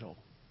in the middle.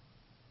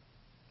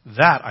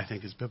 That, I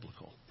think, is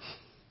biblical.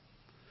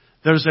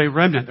 There's a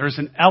remnant. There's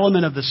an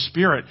element of the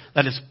Spirit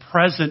that is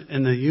present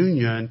in the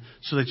union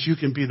so that you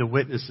can be the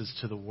witnesses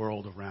to the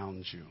world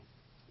around you.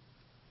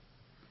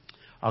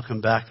 I'll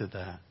come back to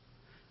that.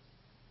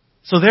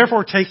 So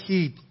therefore take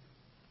heed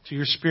to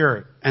your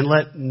spirit, and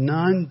let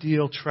none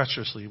deal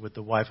treacherously with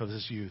the wife of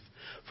his youth.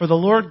 For the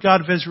Lord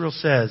God of Israel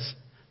says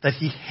that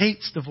he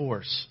hates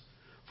divorce,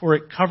 for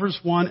it covers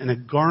one in a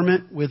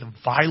garment with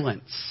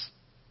violence.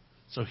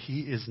 So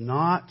he is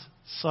not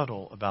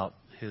subtle about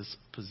his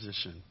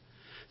position.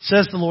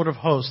 Says the Lord of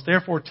hosts,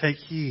 therefore take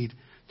heed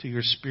to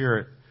your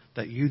spirit,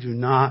 that you do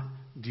not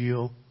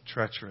deal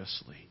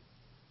treacherously.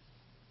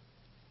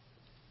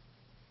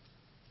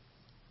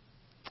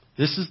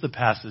 This is the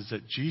passage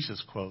that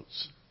Jesus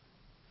quotes,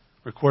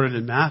 recorded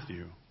in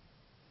Matthew,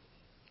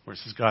 where it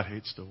says God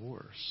hates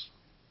divorce.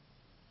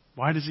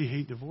 Why does he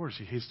hate divorce?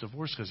 He hates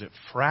divorce because it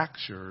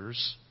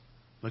fractures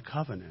the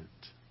covenant.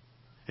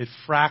 It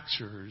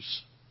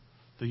fractures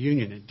the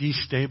union. It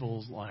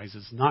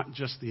destabilizes not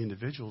just the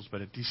individuals,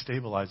 but it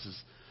destabilizes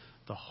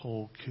the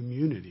whole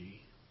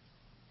community.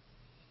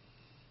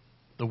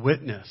 The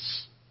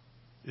witness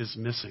is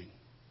missing.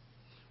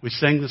 We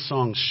sang the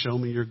song, Show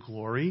Me Your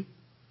Glory.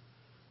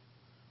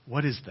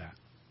 What is that?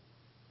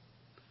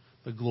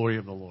 The glory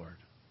of the Lord.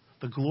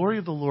 The glory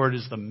of the Lord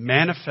is the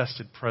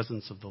manifested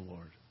presence of the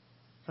Lord.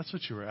 That's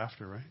what you were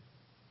after, right?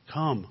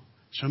 Come,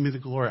 show me the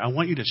glory. I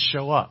want you to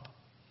show up.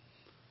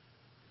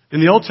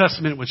 In the Old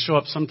Testament, it would show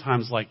up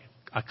sometimes like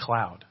a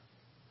cloud.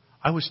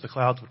 I wish the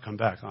clouds would come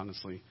back,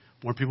 honestly.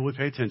 More people would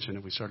pay attention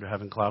if we started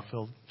having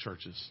cloud-filled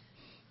churches.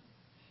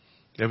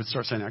 They would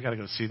start saying, I got to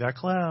go see that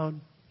cloud.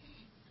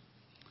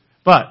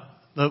 But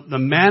the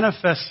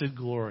manifested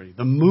glory,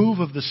 the move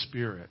of the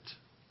Spirit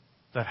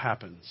that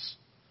happens,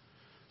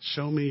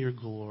 show me your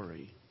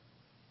glory.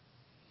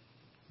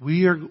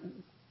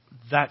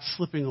 That's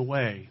slipping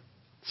away.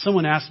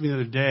 Someone asked me the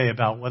other day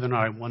about whether or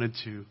not I wanted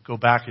to go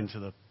back into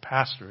the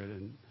pastorate.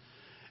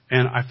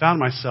 And I found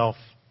myself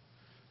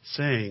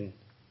saying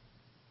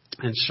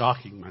and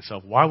shocking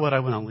myself, why would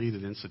I want to lead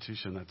an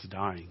institution that's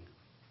dying?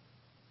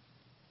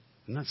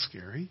 Isn't that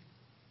scary?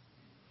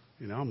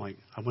 You know, I'm like,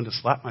 I wanted to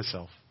slap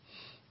myself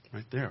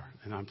right there.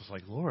 And I'm just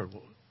like, Lord, do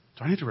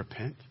I need to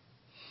repent?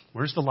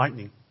 Where's the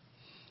lightning?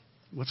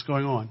 What's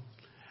going on?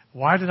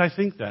 Why did I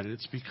think that? And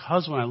it's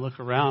because when I look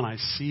around, I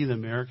see the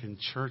American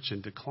church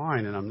in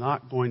decline, and I'm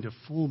not going to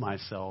fool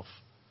myself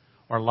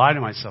or lie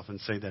to myself and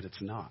say that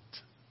it's not.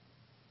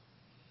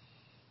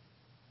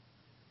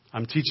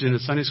 I'm teaching in a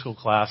Sunday school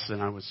class,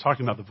 and I was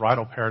talking about the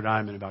bridal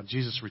paradigm and about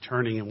Jesus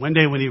returning. And one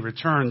day when he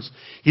returns,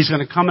 he's going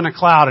to come in a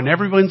cloud, and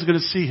everyone's going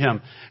to see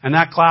him. And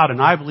that cloud,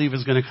 and I believe,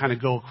 is going to kind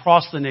of go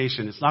across the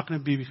nation. It's not going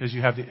to be because you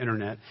have the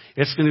internet.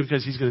 It's going to be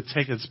because he's going to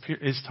take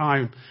his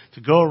time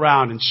to go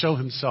around and show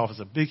himself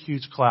as a big,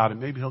 huge cloud. And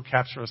maybe he'll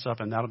capture us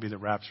up, and that'll be the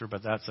rapture,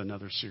 but that's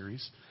another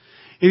series.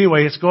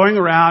 Anyway, it's going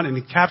around, and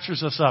he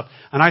captures us up.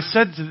 And I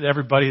said to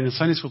everybody in the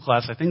Sunday school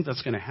class, I think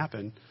that's going to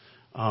happen.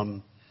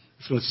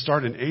 It's going to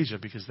start in Asia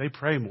because they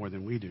pray more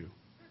than we do.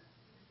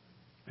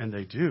 And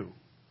they do.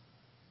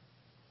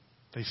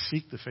 They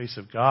seek the face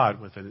of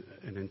God with an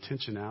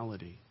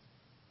intentionality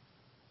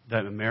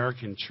that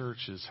American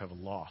churches have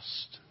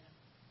lost.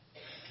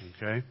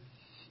 Okay?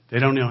 They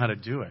don't know how to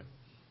do it.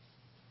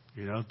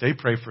 You know, they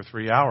pray for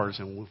 3 hours,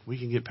 and if we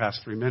can get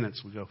past 3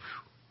 minutes, we go,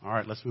 all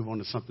right, let's move on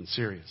to something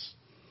serious.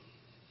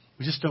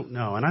 We just don't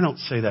know. And I don't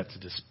say that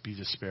to be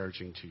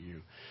disparaging to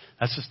you.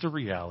 That's just a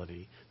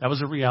reality. That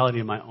was a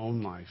reality in my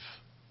own life.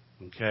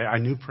 Okay? I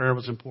knew prayer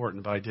was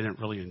important, but I didn't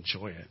really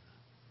enjoy it.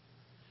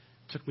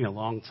 It took me a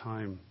long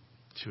time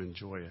to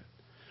enjoy it.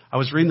 I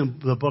was reading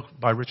the book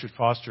by Richard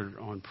Foster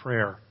on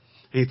prayer,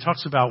 and he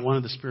talks about one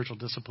of the spiritual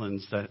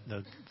disciplines that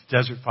the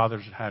Desert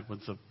Fathers had was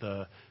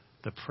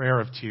the prayer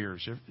of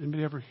tears.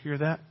 Anybody ever hear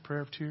that?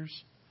 Prayer of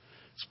tears?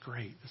 It's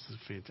great. This is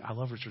fantastic. I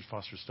love Richard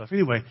Foster's stuff.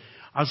 Anyway,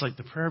 I was like,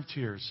 the prayer of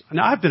tears.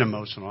 Now, I've been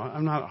emotional.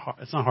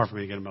 It's not hard for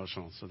me to get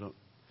emotional.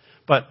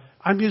 But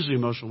I'm usually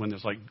emotional when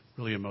there's like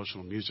really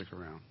emotional music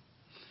around.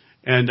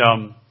 And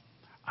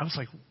I was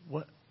like,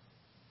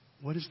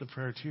 what is the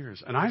prayer of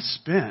tears? And I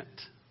spent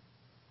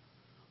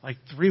like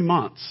 3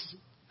 months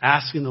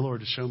asking the Lord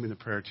to show me the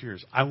prayer of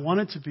tears. I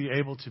wanted to be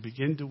able to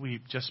begin to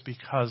weep just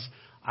because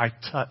I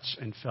touched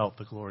and felt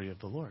the glory of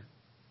the Lord.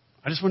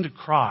 I just wanted to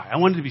cry. I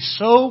wanted to be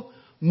so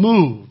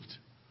moved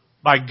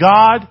by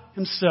God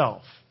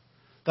himself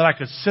that I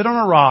could sit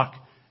on a rock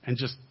and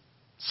just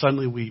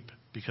suddenly weep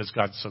because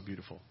God's so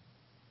beautiful.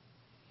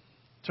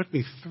 It took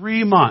me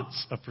 3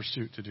 months of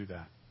pursuit to do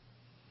that.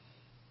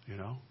 You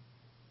know?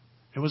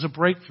 It was a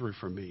breakthrough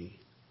for me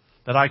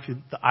that I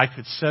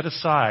could set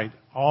aside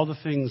all the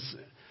things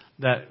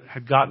that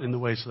had gotten in the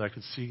way so that I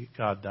could see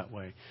God that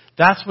way.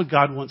 That's what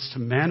God wants to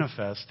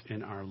manifest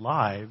in our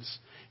lives,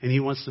 and he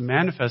wants to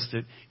manifest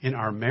it in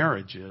our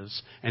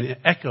marriages, and it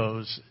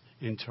echoes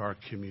into our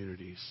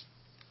communities.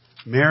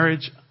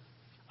 Marriage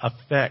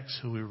affects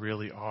who we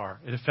really are.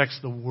 It affects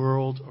the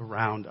world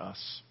around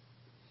us.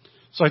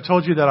 So I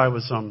told you that I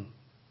was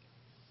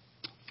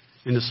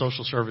into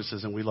social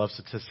services and we love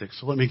statistics.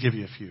 So let me give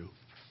you a few.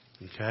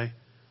 Okay?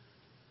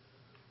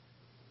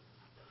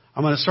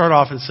 I'm going to start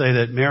off and say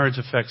that marriage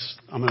affects,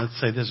 I'm going to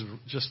say this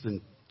just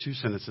in 2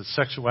 sentences,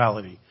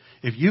 sexuality.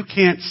 If you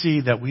can't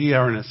see that we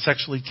are in a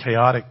sexually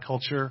chaotic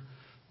culture,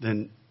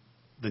 then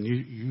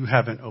you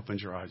haven't opened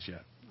your eyes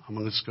yet.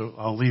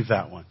 I'll leave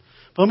that one.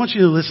 But I want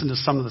you to listen to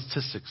some of the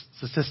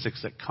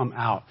statistics that come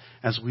out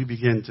as we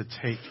begin to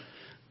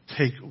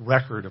take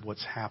record of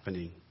what's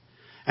happening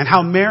and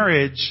how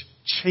marriage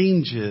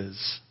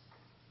changes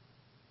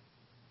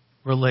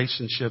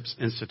relationships,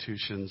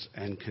 institutions,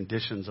 and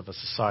conditions of a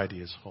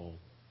society as a whole.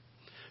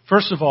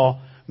 First of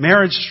all,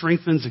 marriage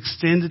strengthens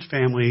extended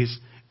families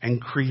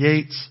and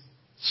creates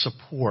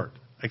support,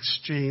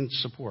 exchange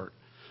support.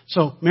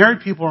 So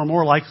married people are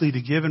more likely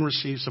to give and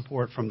receive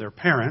support from their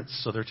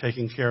parents, so they're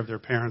taking care of their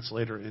parents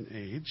later in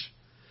age.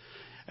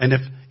 And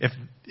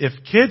if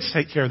kids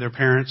take care of their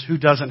parents, who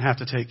doesn't have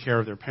to take care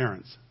of their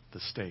parents? The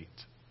state.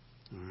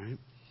 All right?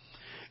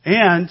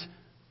 And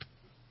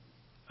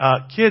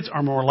kids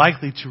are more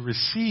likely to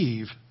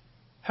receive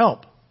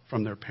help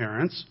from their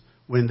parents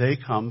when they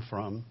come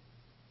from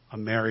a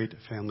married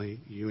family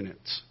unit.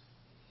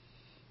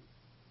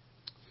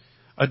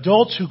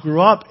 Adults who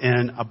grew up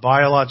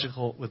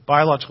with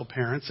biological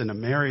parents in a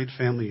married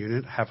family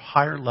unit have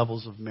higher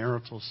levels of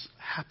marital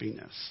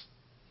happiness.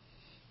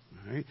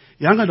 All right?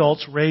 Young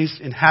adults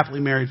raised in happily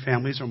married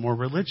families are more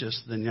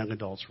religious than young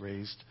adults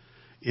raised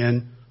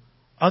in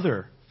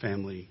other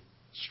family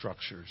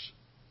structures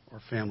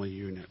or family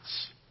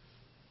units.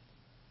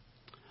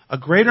 A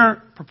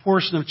greater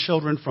proportion of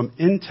children from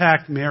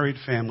intact married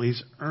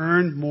families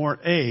earn more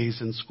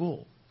A's in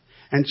school.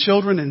 And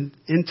children in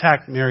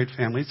intact married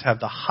families have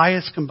the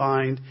highest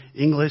combined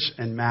English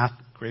and math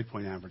grade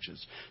point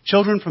averages.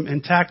 Children from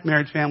intact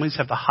married families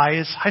have the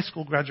highest high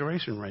school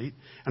graduation rate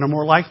and are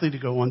more likely to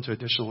go on to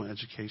additional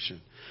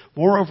education.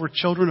 Moreover,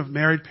 children of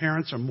married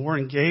parents are more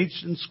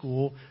engaged in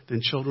school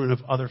than children of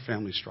other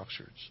family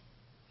structures.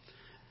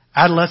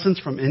 Adolescents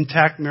from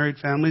intact married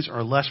families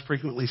are less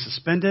frequently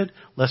suspended,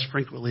 less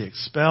frequently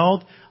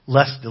expelled,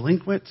 less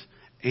delinquent,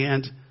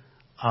 and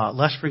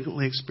less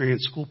frequently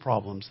experience school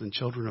problems than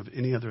children of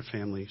any other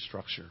family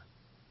structure.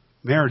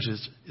 Marriage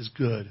is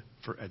good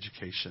for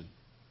education.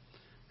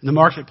 In the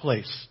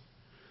marketplace,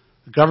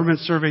 the government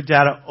survey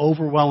data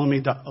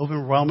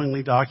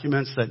overwhelmingly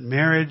documents that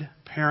married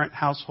parent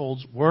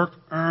households work,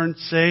 earn,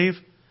 save,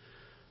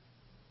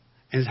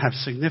 and have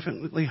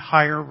significantly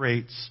higher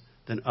rates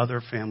than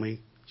other family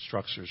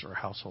structures or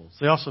households.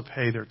 They also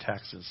pay their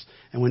taxes.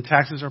 And when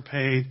taxes are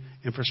paid,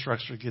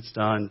 infrastructure gets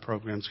done,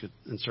 programs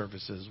and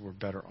services were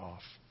better off.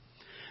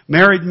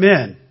 Married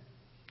men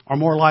are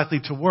more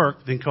likely to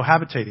work than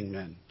cohabitating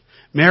men.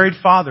 Married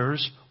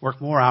fathers work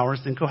more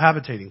hours than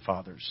cohabitating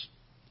fathers.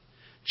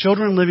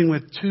 Children living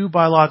with 2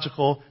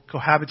 biological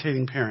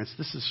cohabitating parents,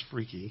 this is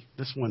freaky.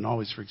 This one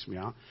always freaks me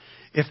out.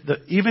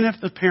 Even if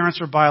the parents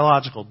are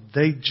biological,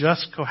 they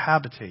just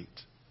cohabitate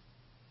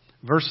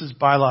versus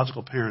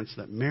biological parents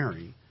that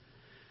marry.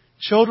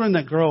 Children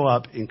that grow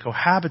up in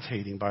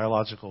cohabitating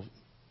biological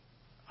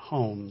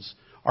homes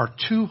are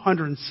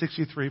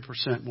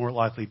 263% more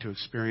likely to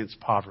experience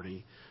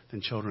poverty than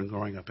children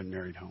growing up in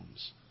married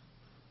homes.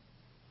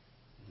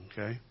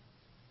 Okay?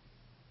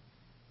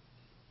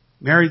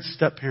 Married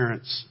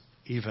step-parents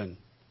even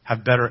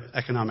have better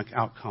economic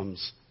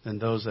outcomes than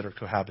those that are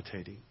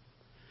cohabitating.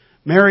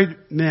 Married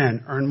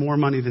men earn more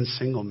money than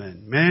single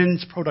men.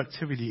 Men's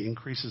productivity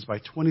increases by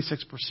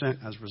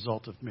 26% as a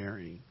result of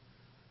marrying.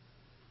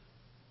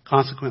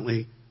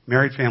 Consequently,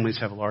 married families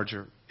have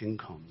larger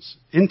incomes.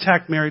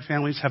 Intact married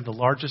families have the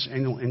largest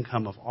annual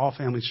income of all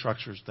family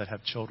structures that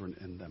have children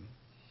in them.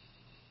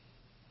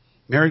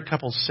 Married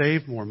couples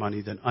save more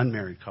money than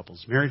unmarried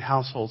couples. Married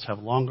households have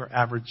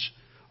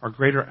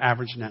greater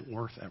average net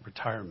worth at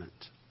retirement.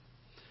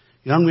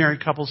 Young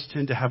married couples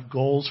tend to have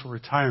goals for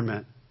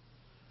retirement.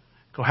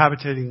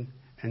 Cohabitating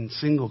and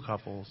single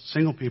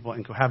people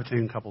and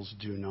cohabitating couples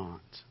do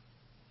not.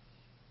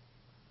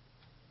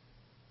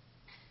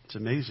 It's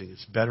amazing.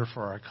 It's better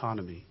for our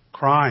economy.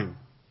 Crime.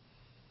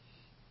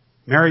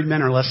 Married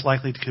men are less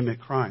likely to commit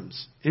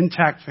crimes.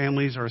 Intact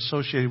families are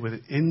associated with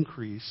an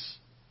increase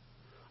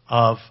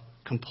of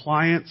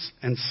compliance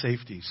and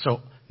safety.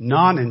 So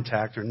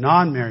non-intact or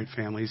non-married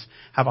families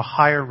have a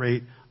higher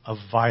rate of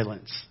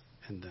violence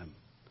in them.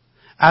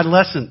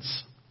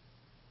 Adolescents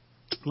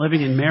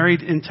living in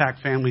married,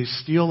 intact families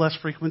steal less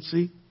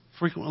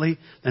frequently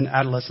than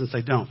adolescents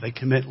they don't. They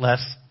commit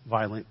less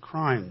violent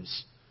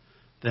crimes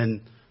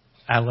than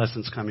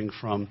adolescents coming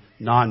from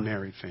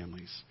non-married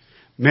families.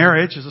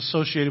 Marriage is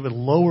associated with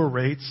lower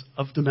rates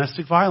of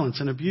domestic violence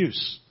and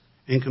abuse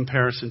in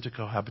comparison to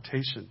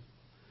cohabitation.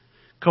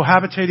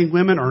 Cohabitating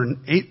women are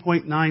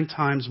 8.9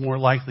 times more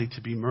likely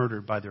to be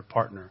murdered by their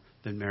partner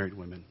than married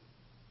women.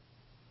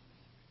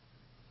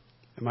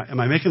 Am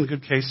I making a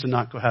good case to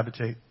not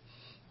cohabitate?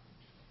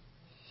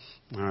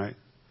 All right.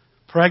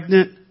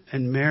 Pregnant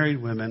and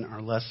married women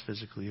are less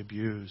physically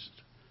abused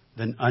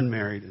than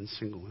unmarried and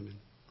single women.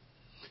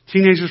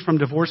 Teenagers from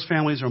divorced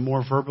families are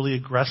more verbally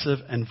aggressive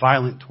and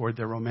violent toward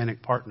their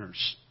romantic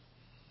partners.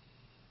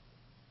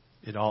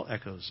 It all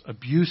echoes.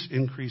 Abuse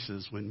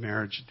increases when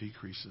marriage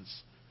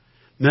decreases.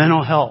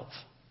 Mental health.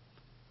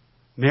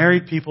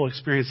 Married people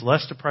experience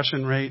less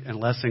depression rate and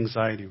less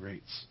anxiety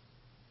rates.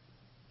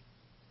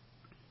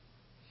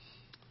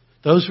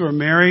 Those who are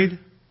married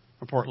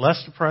report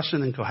less depression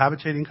than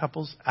cohabitating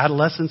couples.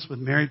 Adolescents with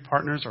married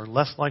partners are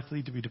less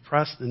likely to be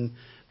depressed than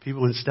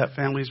people in step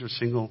families or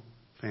single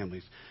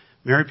families.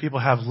 Married people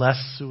have less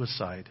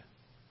suicide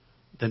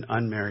than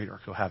unmarried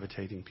or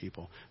cohabitating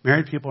people.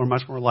 Married people are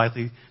much more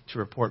likely to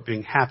report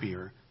being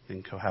happier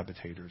than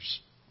cohabitators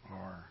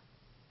are.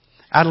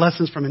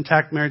 Adolescents from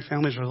intact married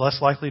families are less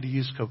likely to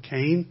use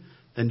cocaine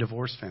than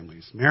divorced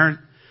families.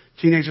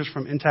 Teenagers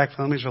from intact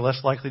families are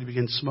less likely to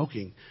begin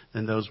smoking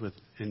than those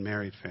in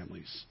married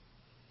families.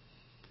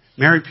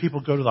 Married people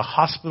go to the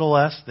hospital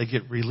less, they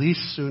get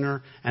released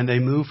sooner, and they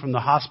move from the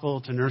hospital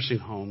to nursing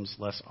homes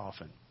less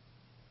often.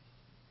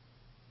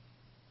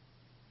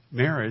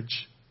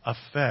 Marriage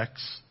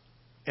affects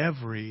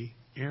every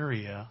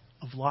area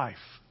of life.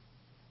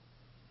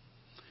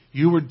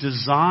 You were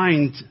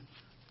designed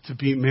to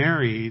be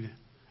married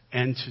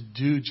and to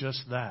do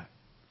just that.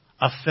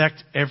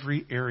 Affect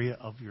every area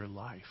of your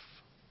life.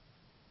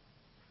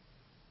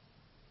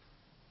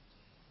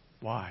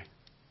 Why?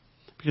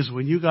 Because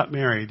when you got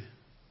married,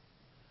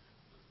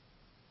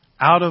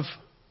 out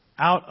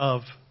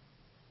of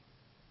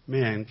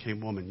man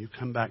came woman. You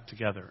come back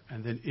together.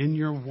 And then in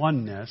your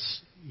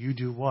oneness, you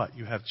do what?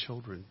 You have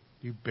children.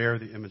 You bear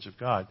the image of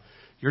God.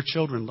 Your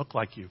children look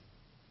like you.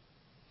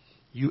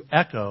 You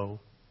echo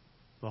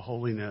the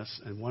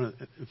holiness. And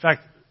in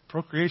fact,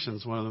 procreation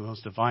is one of the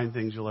most divine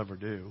things you'll ever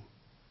do.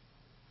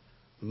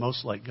 The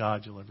most like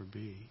God you'll ever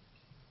be.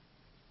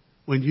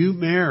 When you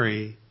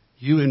marry,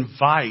 you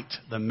invite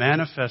the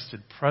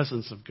manifested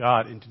presence of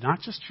God into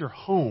not just your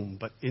home,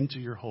 but into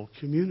your whole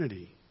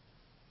community.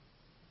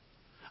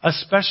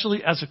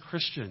 Especially as a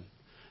Christian.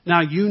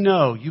 Now, you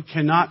know you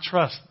cannot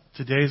trust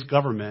today's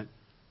government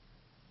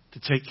to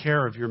take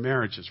care of your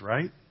marriages,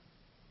 right?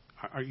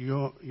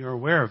 You're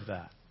aware of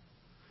that.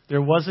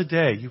 There was a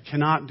day you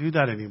cannot do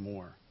that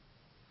anymore.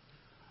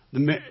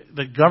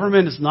 The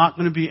government is not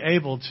going to be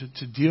able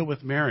to deal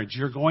with marriage.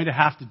 You're going to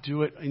have to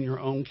do it in your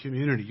own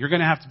community. You're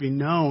going to have to be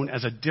known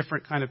as a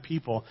different kind of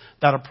people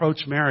that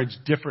approach marriage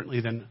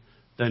differently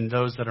than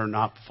those that are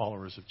not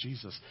followers of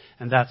Jesus.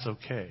 And that's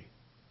okay.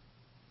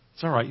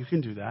 It's all right. You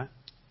can do that.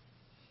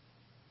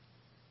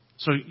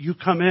 So you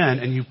come in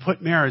and you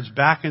put marriage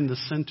back in the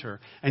center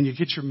and you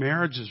get your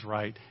marriages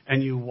right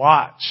and you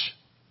watch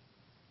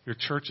your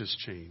churches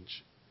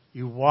change.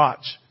 You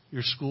watch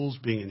your schools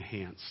being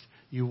enhanced.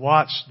 You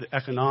watch the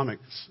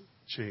economics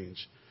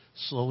change.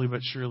 Slowly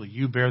but surely,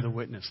 you bear the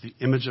witness. The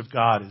image of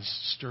God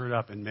is stirred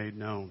up and made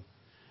known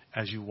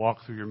as you walk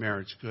through your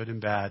marriage, good and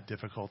bad,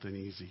 difficult and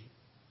easy.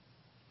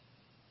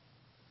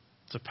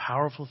 It's a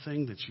powerful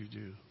thing that you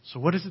do. So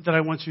what is it that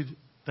I want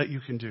that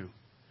you can do?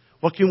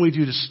 What can we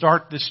do to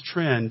start this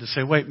trend to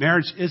say, wait,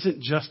 marriage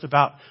isn't just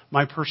about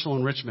my personal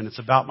enrichment. It's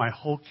about my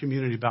whole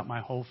community, about my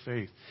whole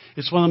faith.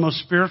 It's one of the most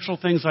spiritual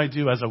things I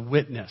do as a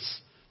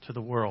witness to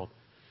the world.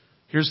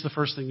 Here's the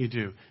first thing you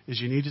do, is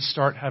you need to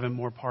start having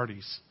more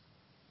parties.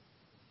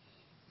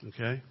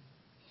 Okay?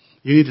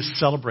 You need to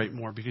celebrate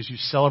more because you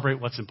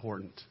celebrate what's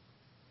important.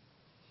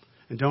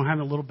 And don't have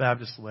a little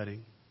Baptist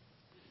wedding.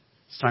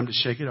 It's time to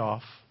shake it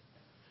off.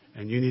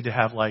 And you need to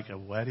have like a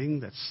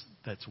wedding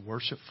that's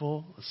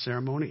worshipful, a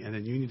ceremony, and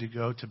then you need to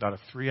go to about a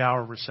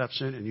 3-hour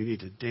reception and you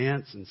need to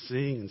dance and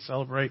sing and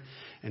celebrate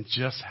and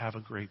just have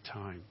a great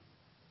time.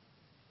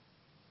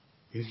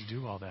 You need to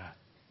do all that.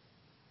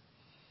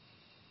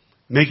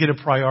 Make it a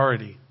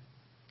priority.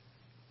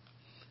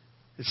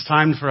 It's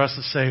time for us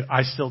to say,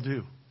 I still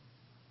do.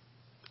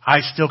 I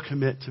still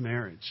commit to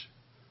marriage.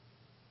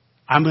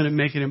 I'm going to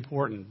make it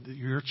important that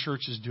your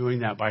church is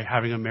doing that by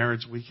having a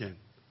marriage weekend.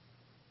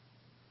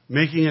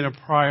 Making it a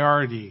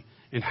priority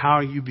in how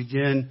you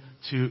begin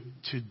to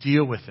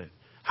deal with it.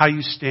 How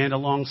you stand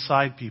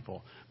alongside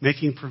people.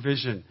 Making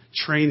provision,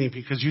 training,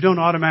 because you don't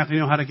automatically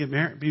know how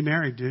to be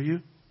married, do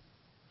you?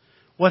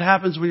 What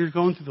happens when you're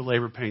going through the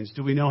labor pains?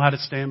 Do we know how to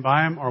stand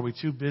by them? Or are we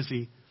too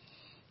busy,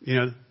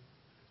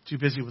 too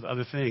busy with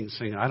other things,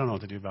 saying, I don't know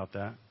what to do about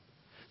that?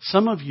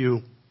 Some of you,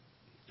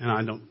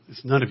 and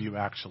it's none of you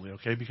actually,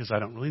 okay, because I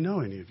don't really know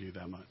any of you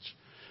that much.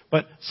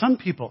 But some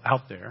people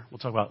out there, we'll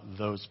talk about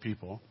those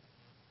people,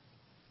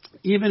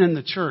 even in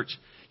the church,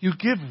 you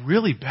give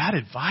really bad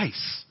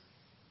advice.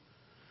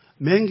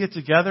 Men get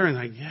together and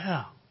like,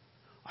 yeah,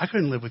 I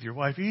couldn't live with your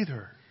wife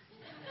either.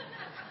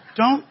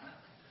 Don't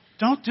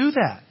do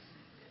that.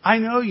 I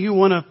know you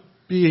want to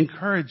be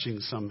encouraging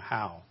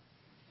somehow.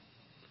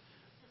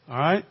 All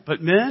right?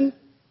 But men,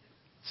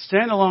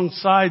 stand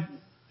alongside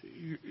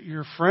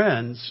your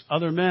friends,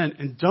 other men,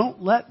 and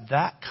don't let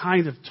that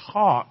kind of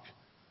talk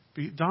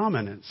be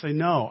dominant. Say,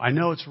 no, I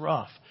know it's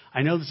rough.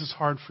 I know this is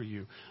hard for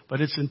you, but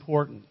it's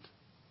important.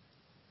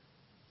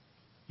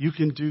 You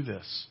can do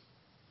this.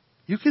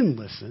 You can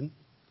listen,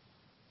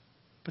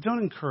 but don't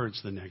encourage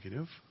the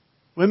negative.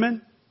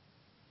 Women,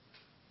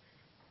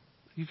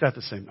 you got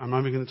the same. I'm not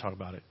even going to talk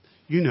about it.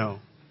 You know,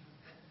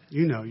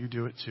 you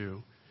do it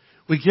too.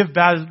 We give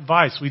bad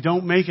advice. We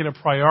don't make it a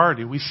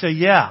priority. We say,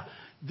 yeah,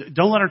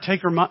 don't let her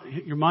take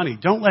your money.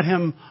 Don't let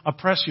him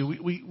oppress you.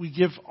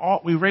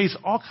 We raise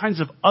all kinds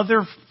of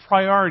other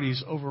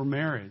priorities over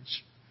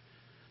marriage.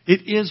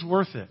 It is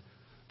worth it.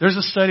 There's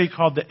a study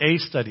called the A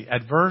study,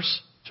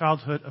 Adverse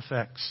Childhood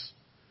Effects.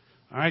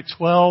 All right,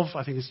 12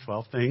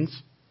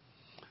 things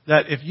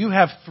that if you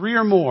have 3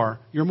 or more,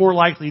 you're more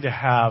likely to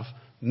have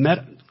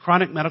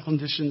chronic medical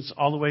conditions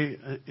all the way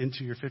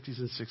into your 50s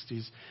and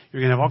 60s.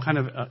 You're going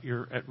to have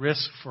you're at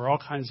risk for all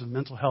kinds of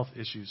mental health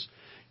issues.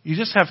 You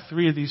just have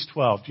 3 of these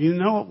 12. Do you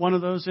know what one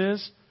of those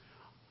is?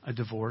 A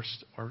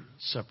divorced or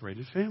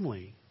separated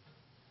family.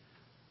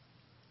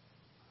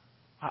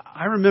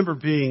 I remember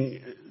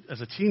being,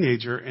 as a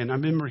teenager, and I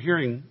remember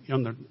hearing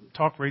on the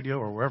talk radio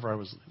or wherever I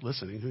was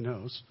listening, who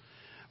knows,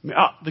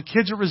 the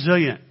kids are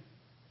resilient.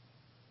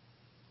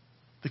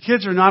 The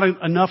kids are not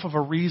enough of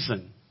a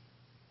reason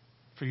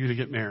for you to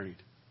get married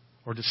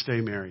or to stay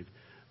married.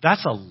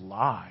 That's a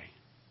lie.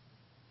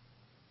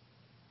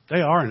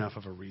 They are enough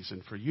of a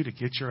reason for you to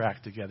get your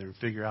act together and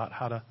figure out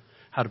how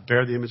to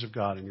bear the image of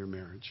God in your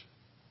marriage.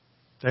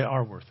 They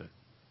are worth it.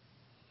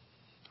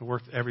 They're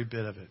worth every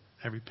bit of it,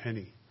 every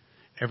penny,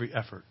 every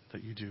effort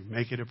that you do.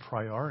 Make it a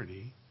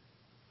priority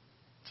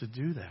to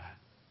do that.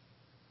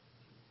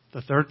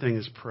 The third thing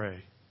is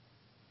pray.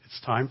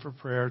 It's time for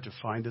prayer to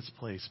find its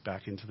place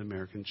back into the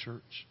American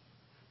church.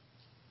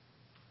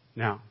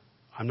 Now,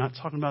 I'm not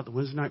talking about the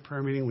Wednesday night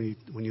prayer meeting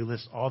when you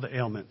list all the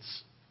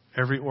ailments,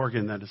 every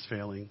organ that is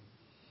failing.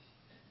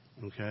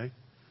 Okay?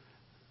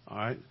 All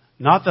right?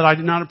 Not that I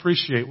did not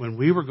appreciate when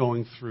we were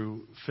going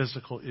through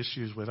physical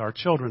issues with our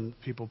children,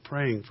 people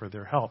praying for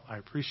their health. I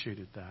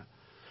appreciated that.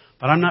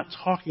 But I'm not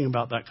talking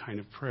about that kind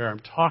of prayer.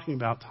 I'm talking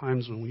about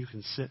times when you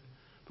can sit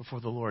before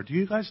the Lord. Do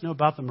you guys know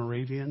about the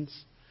Moravians?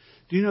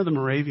 Do you know the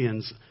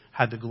Moravians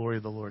had the glory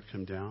of the Lord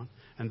come down?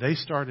 And they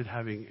started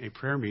having a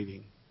prayer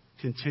meeting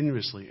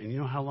continuously. And you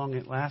know how long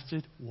it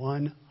lasted?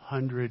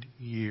 100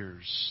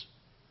 years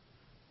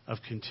of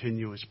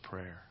continuous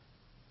prayer.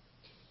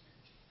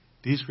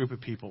 These group of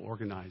people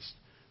organized.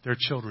 Their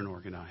children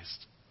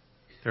organized.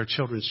 Their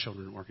children's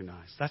children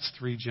organized. That's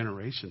 3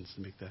 generations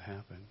to make that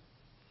happen.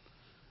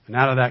 And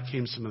out of that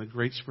came some of the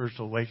great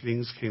spiritual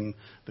awakenings, came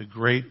the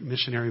great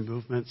missionary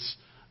movements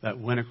that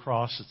went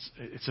across.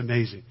 It's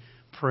amazing.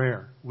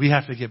 Prayer. We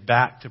have to get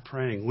back to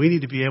praying. We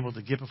need to be able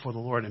to get before the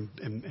Lord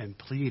and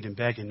plead and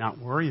beg and not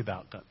worry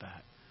about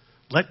that.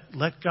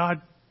 Let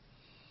God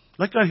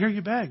hear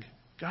you beg.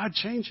 God,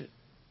 change it.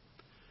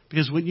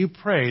 Because when you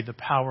pray, the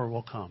power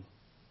will come.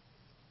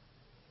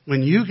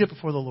 When you get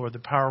before the Lord, the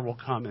power will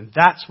come. And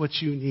that's what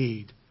you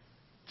need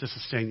to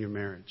sustain your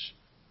marriage.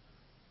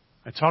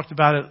 I talked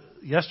about it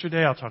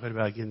yesterday. I'll talk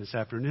about it again this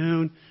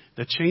afternoon.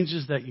 The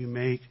changes that you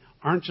make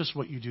aren't just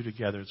what you do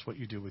together. It's what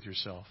you do with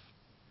yourself.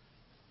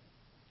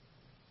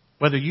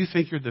 Whether you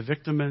think you're the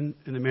victim in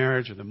the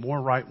marriage or the more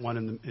right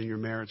one in your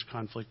marriage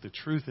conflict, the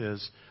truth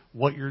is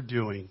what you're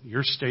doing,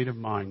 your state of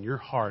mind, your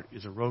heart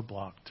is a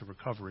roadblock to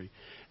recovery.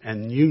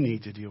 And you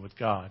need to deal with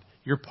God.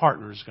 Your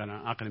partner is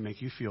not going to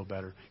make you feel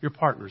better. Your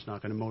partner is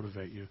not going to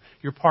motivate you.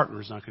 Your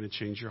partner is not going to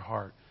change your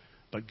heart.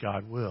 But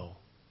God will.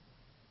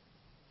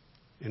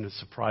 In a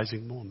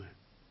surprising moment.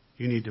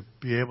 You need to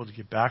be able to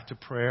get back to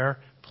prayer,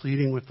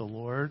 pleading with the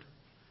Lord,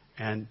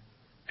 and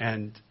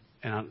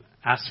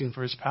asking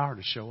for His power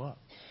to show up.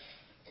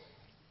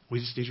 We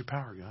just need your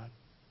power, God.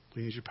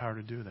 We need your power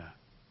to do that.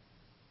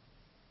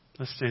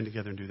 Let's stand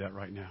together and do that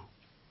right now.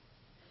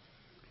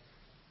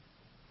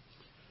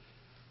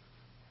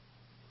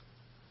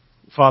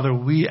 Father,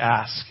 we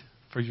ask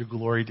for your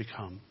glory to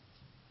come.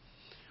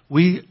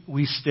 We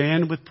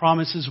stand with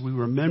promises. We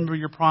remember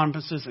your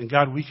promises. And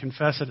God, we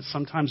confess that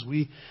sometimes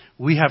we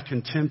have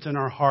contempt in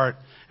our heart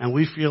and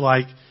we feel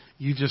like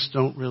you just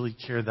don't really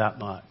care that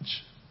much.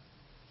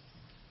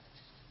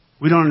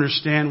 We don't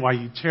understand why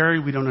you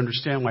tarry. We don't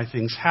understand why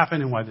things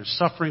happen and why there's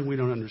suffering. We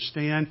don't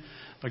understand.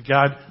 But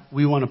God,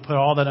 we want to put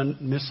all that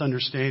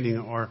misunderstanding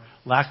or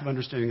lack of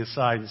understanding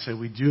aside and say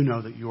we do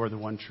know that you are the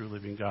one true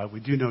living God. We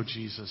do know,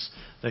 Jesus,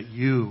 that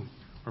you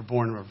were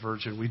born of a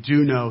virgin. We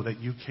do know that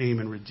you came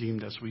and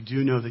redeemed us. We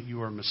do know that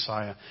you are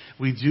Messiah.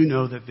 We do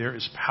know that there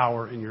is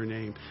power in your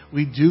name.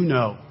 We do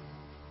know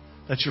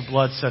that your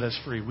blood set us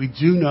free. We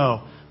do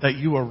know that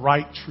you are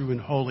right, true, and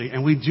holy.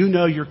 And we do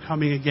know you're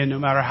coming again. No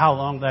matter how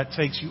long that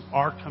takes, you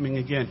are coming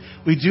again.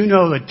 We do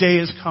know a day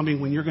is coming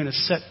when you're going to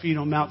set feet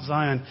on Mount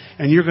Zion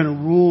and you're going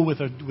to rule with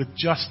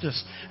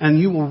justice.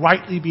 And you will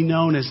rightly be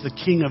known as the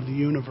King of the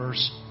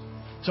universe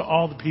to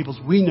all the peoples.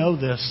 We know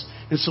this.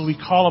 And so we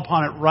call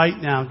upon it right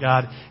now,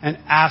 God, and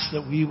ask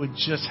that we would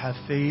just have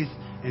faith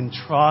and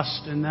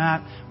trust in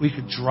that. We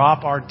could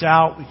drop our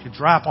doubt. We could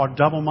drop our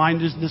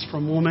double-mindedness for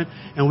a moment.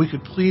 And we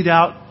could plead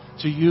out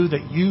to you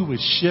that you would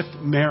shift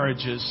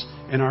marriages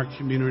in our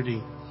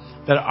community.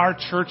 That our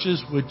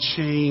churches would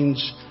change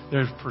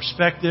their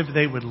perspective.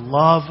 They would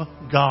love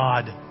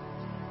God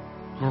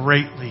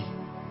greatly.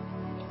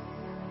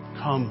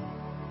 Come,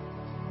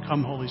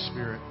 Holy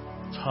Spirit.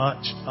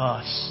 Touch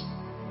us.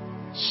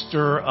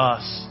 Stir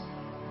us.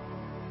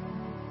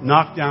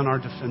 Knock down our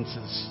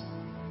defenses.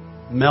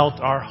 Melt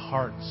our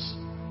hearts.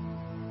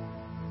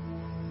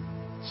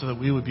 So that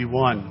we would be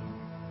one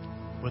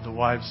with the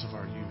wives of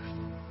our youth.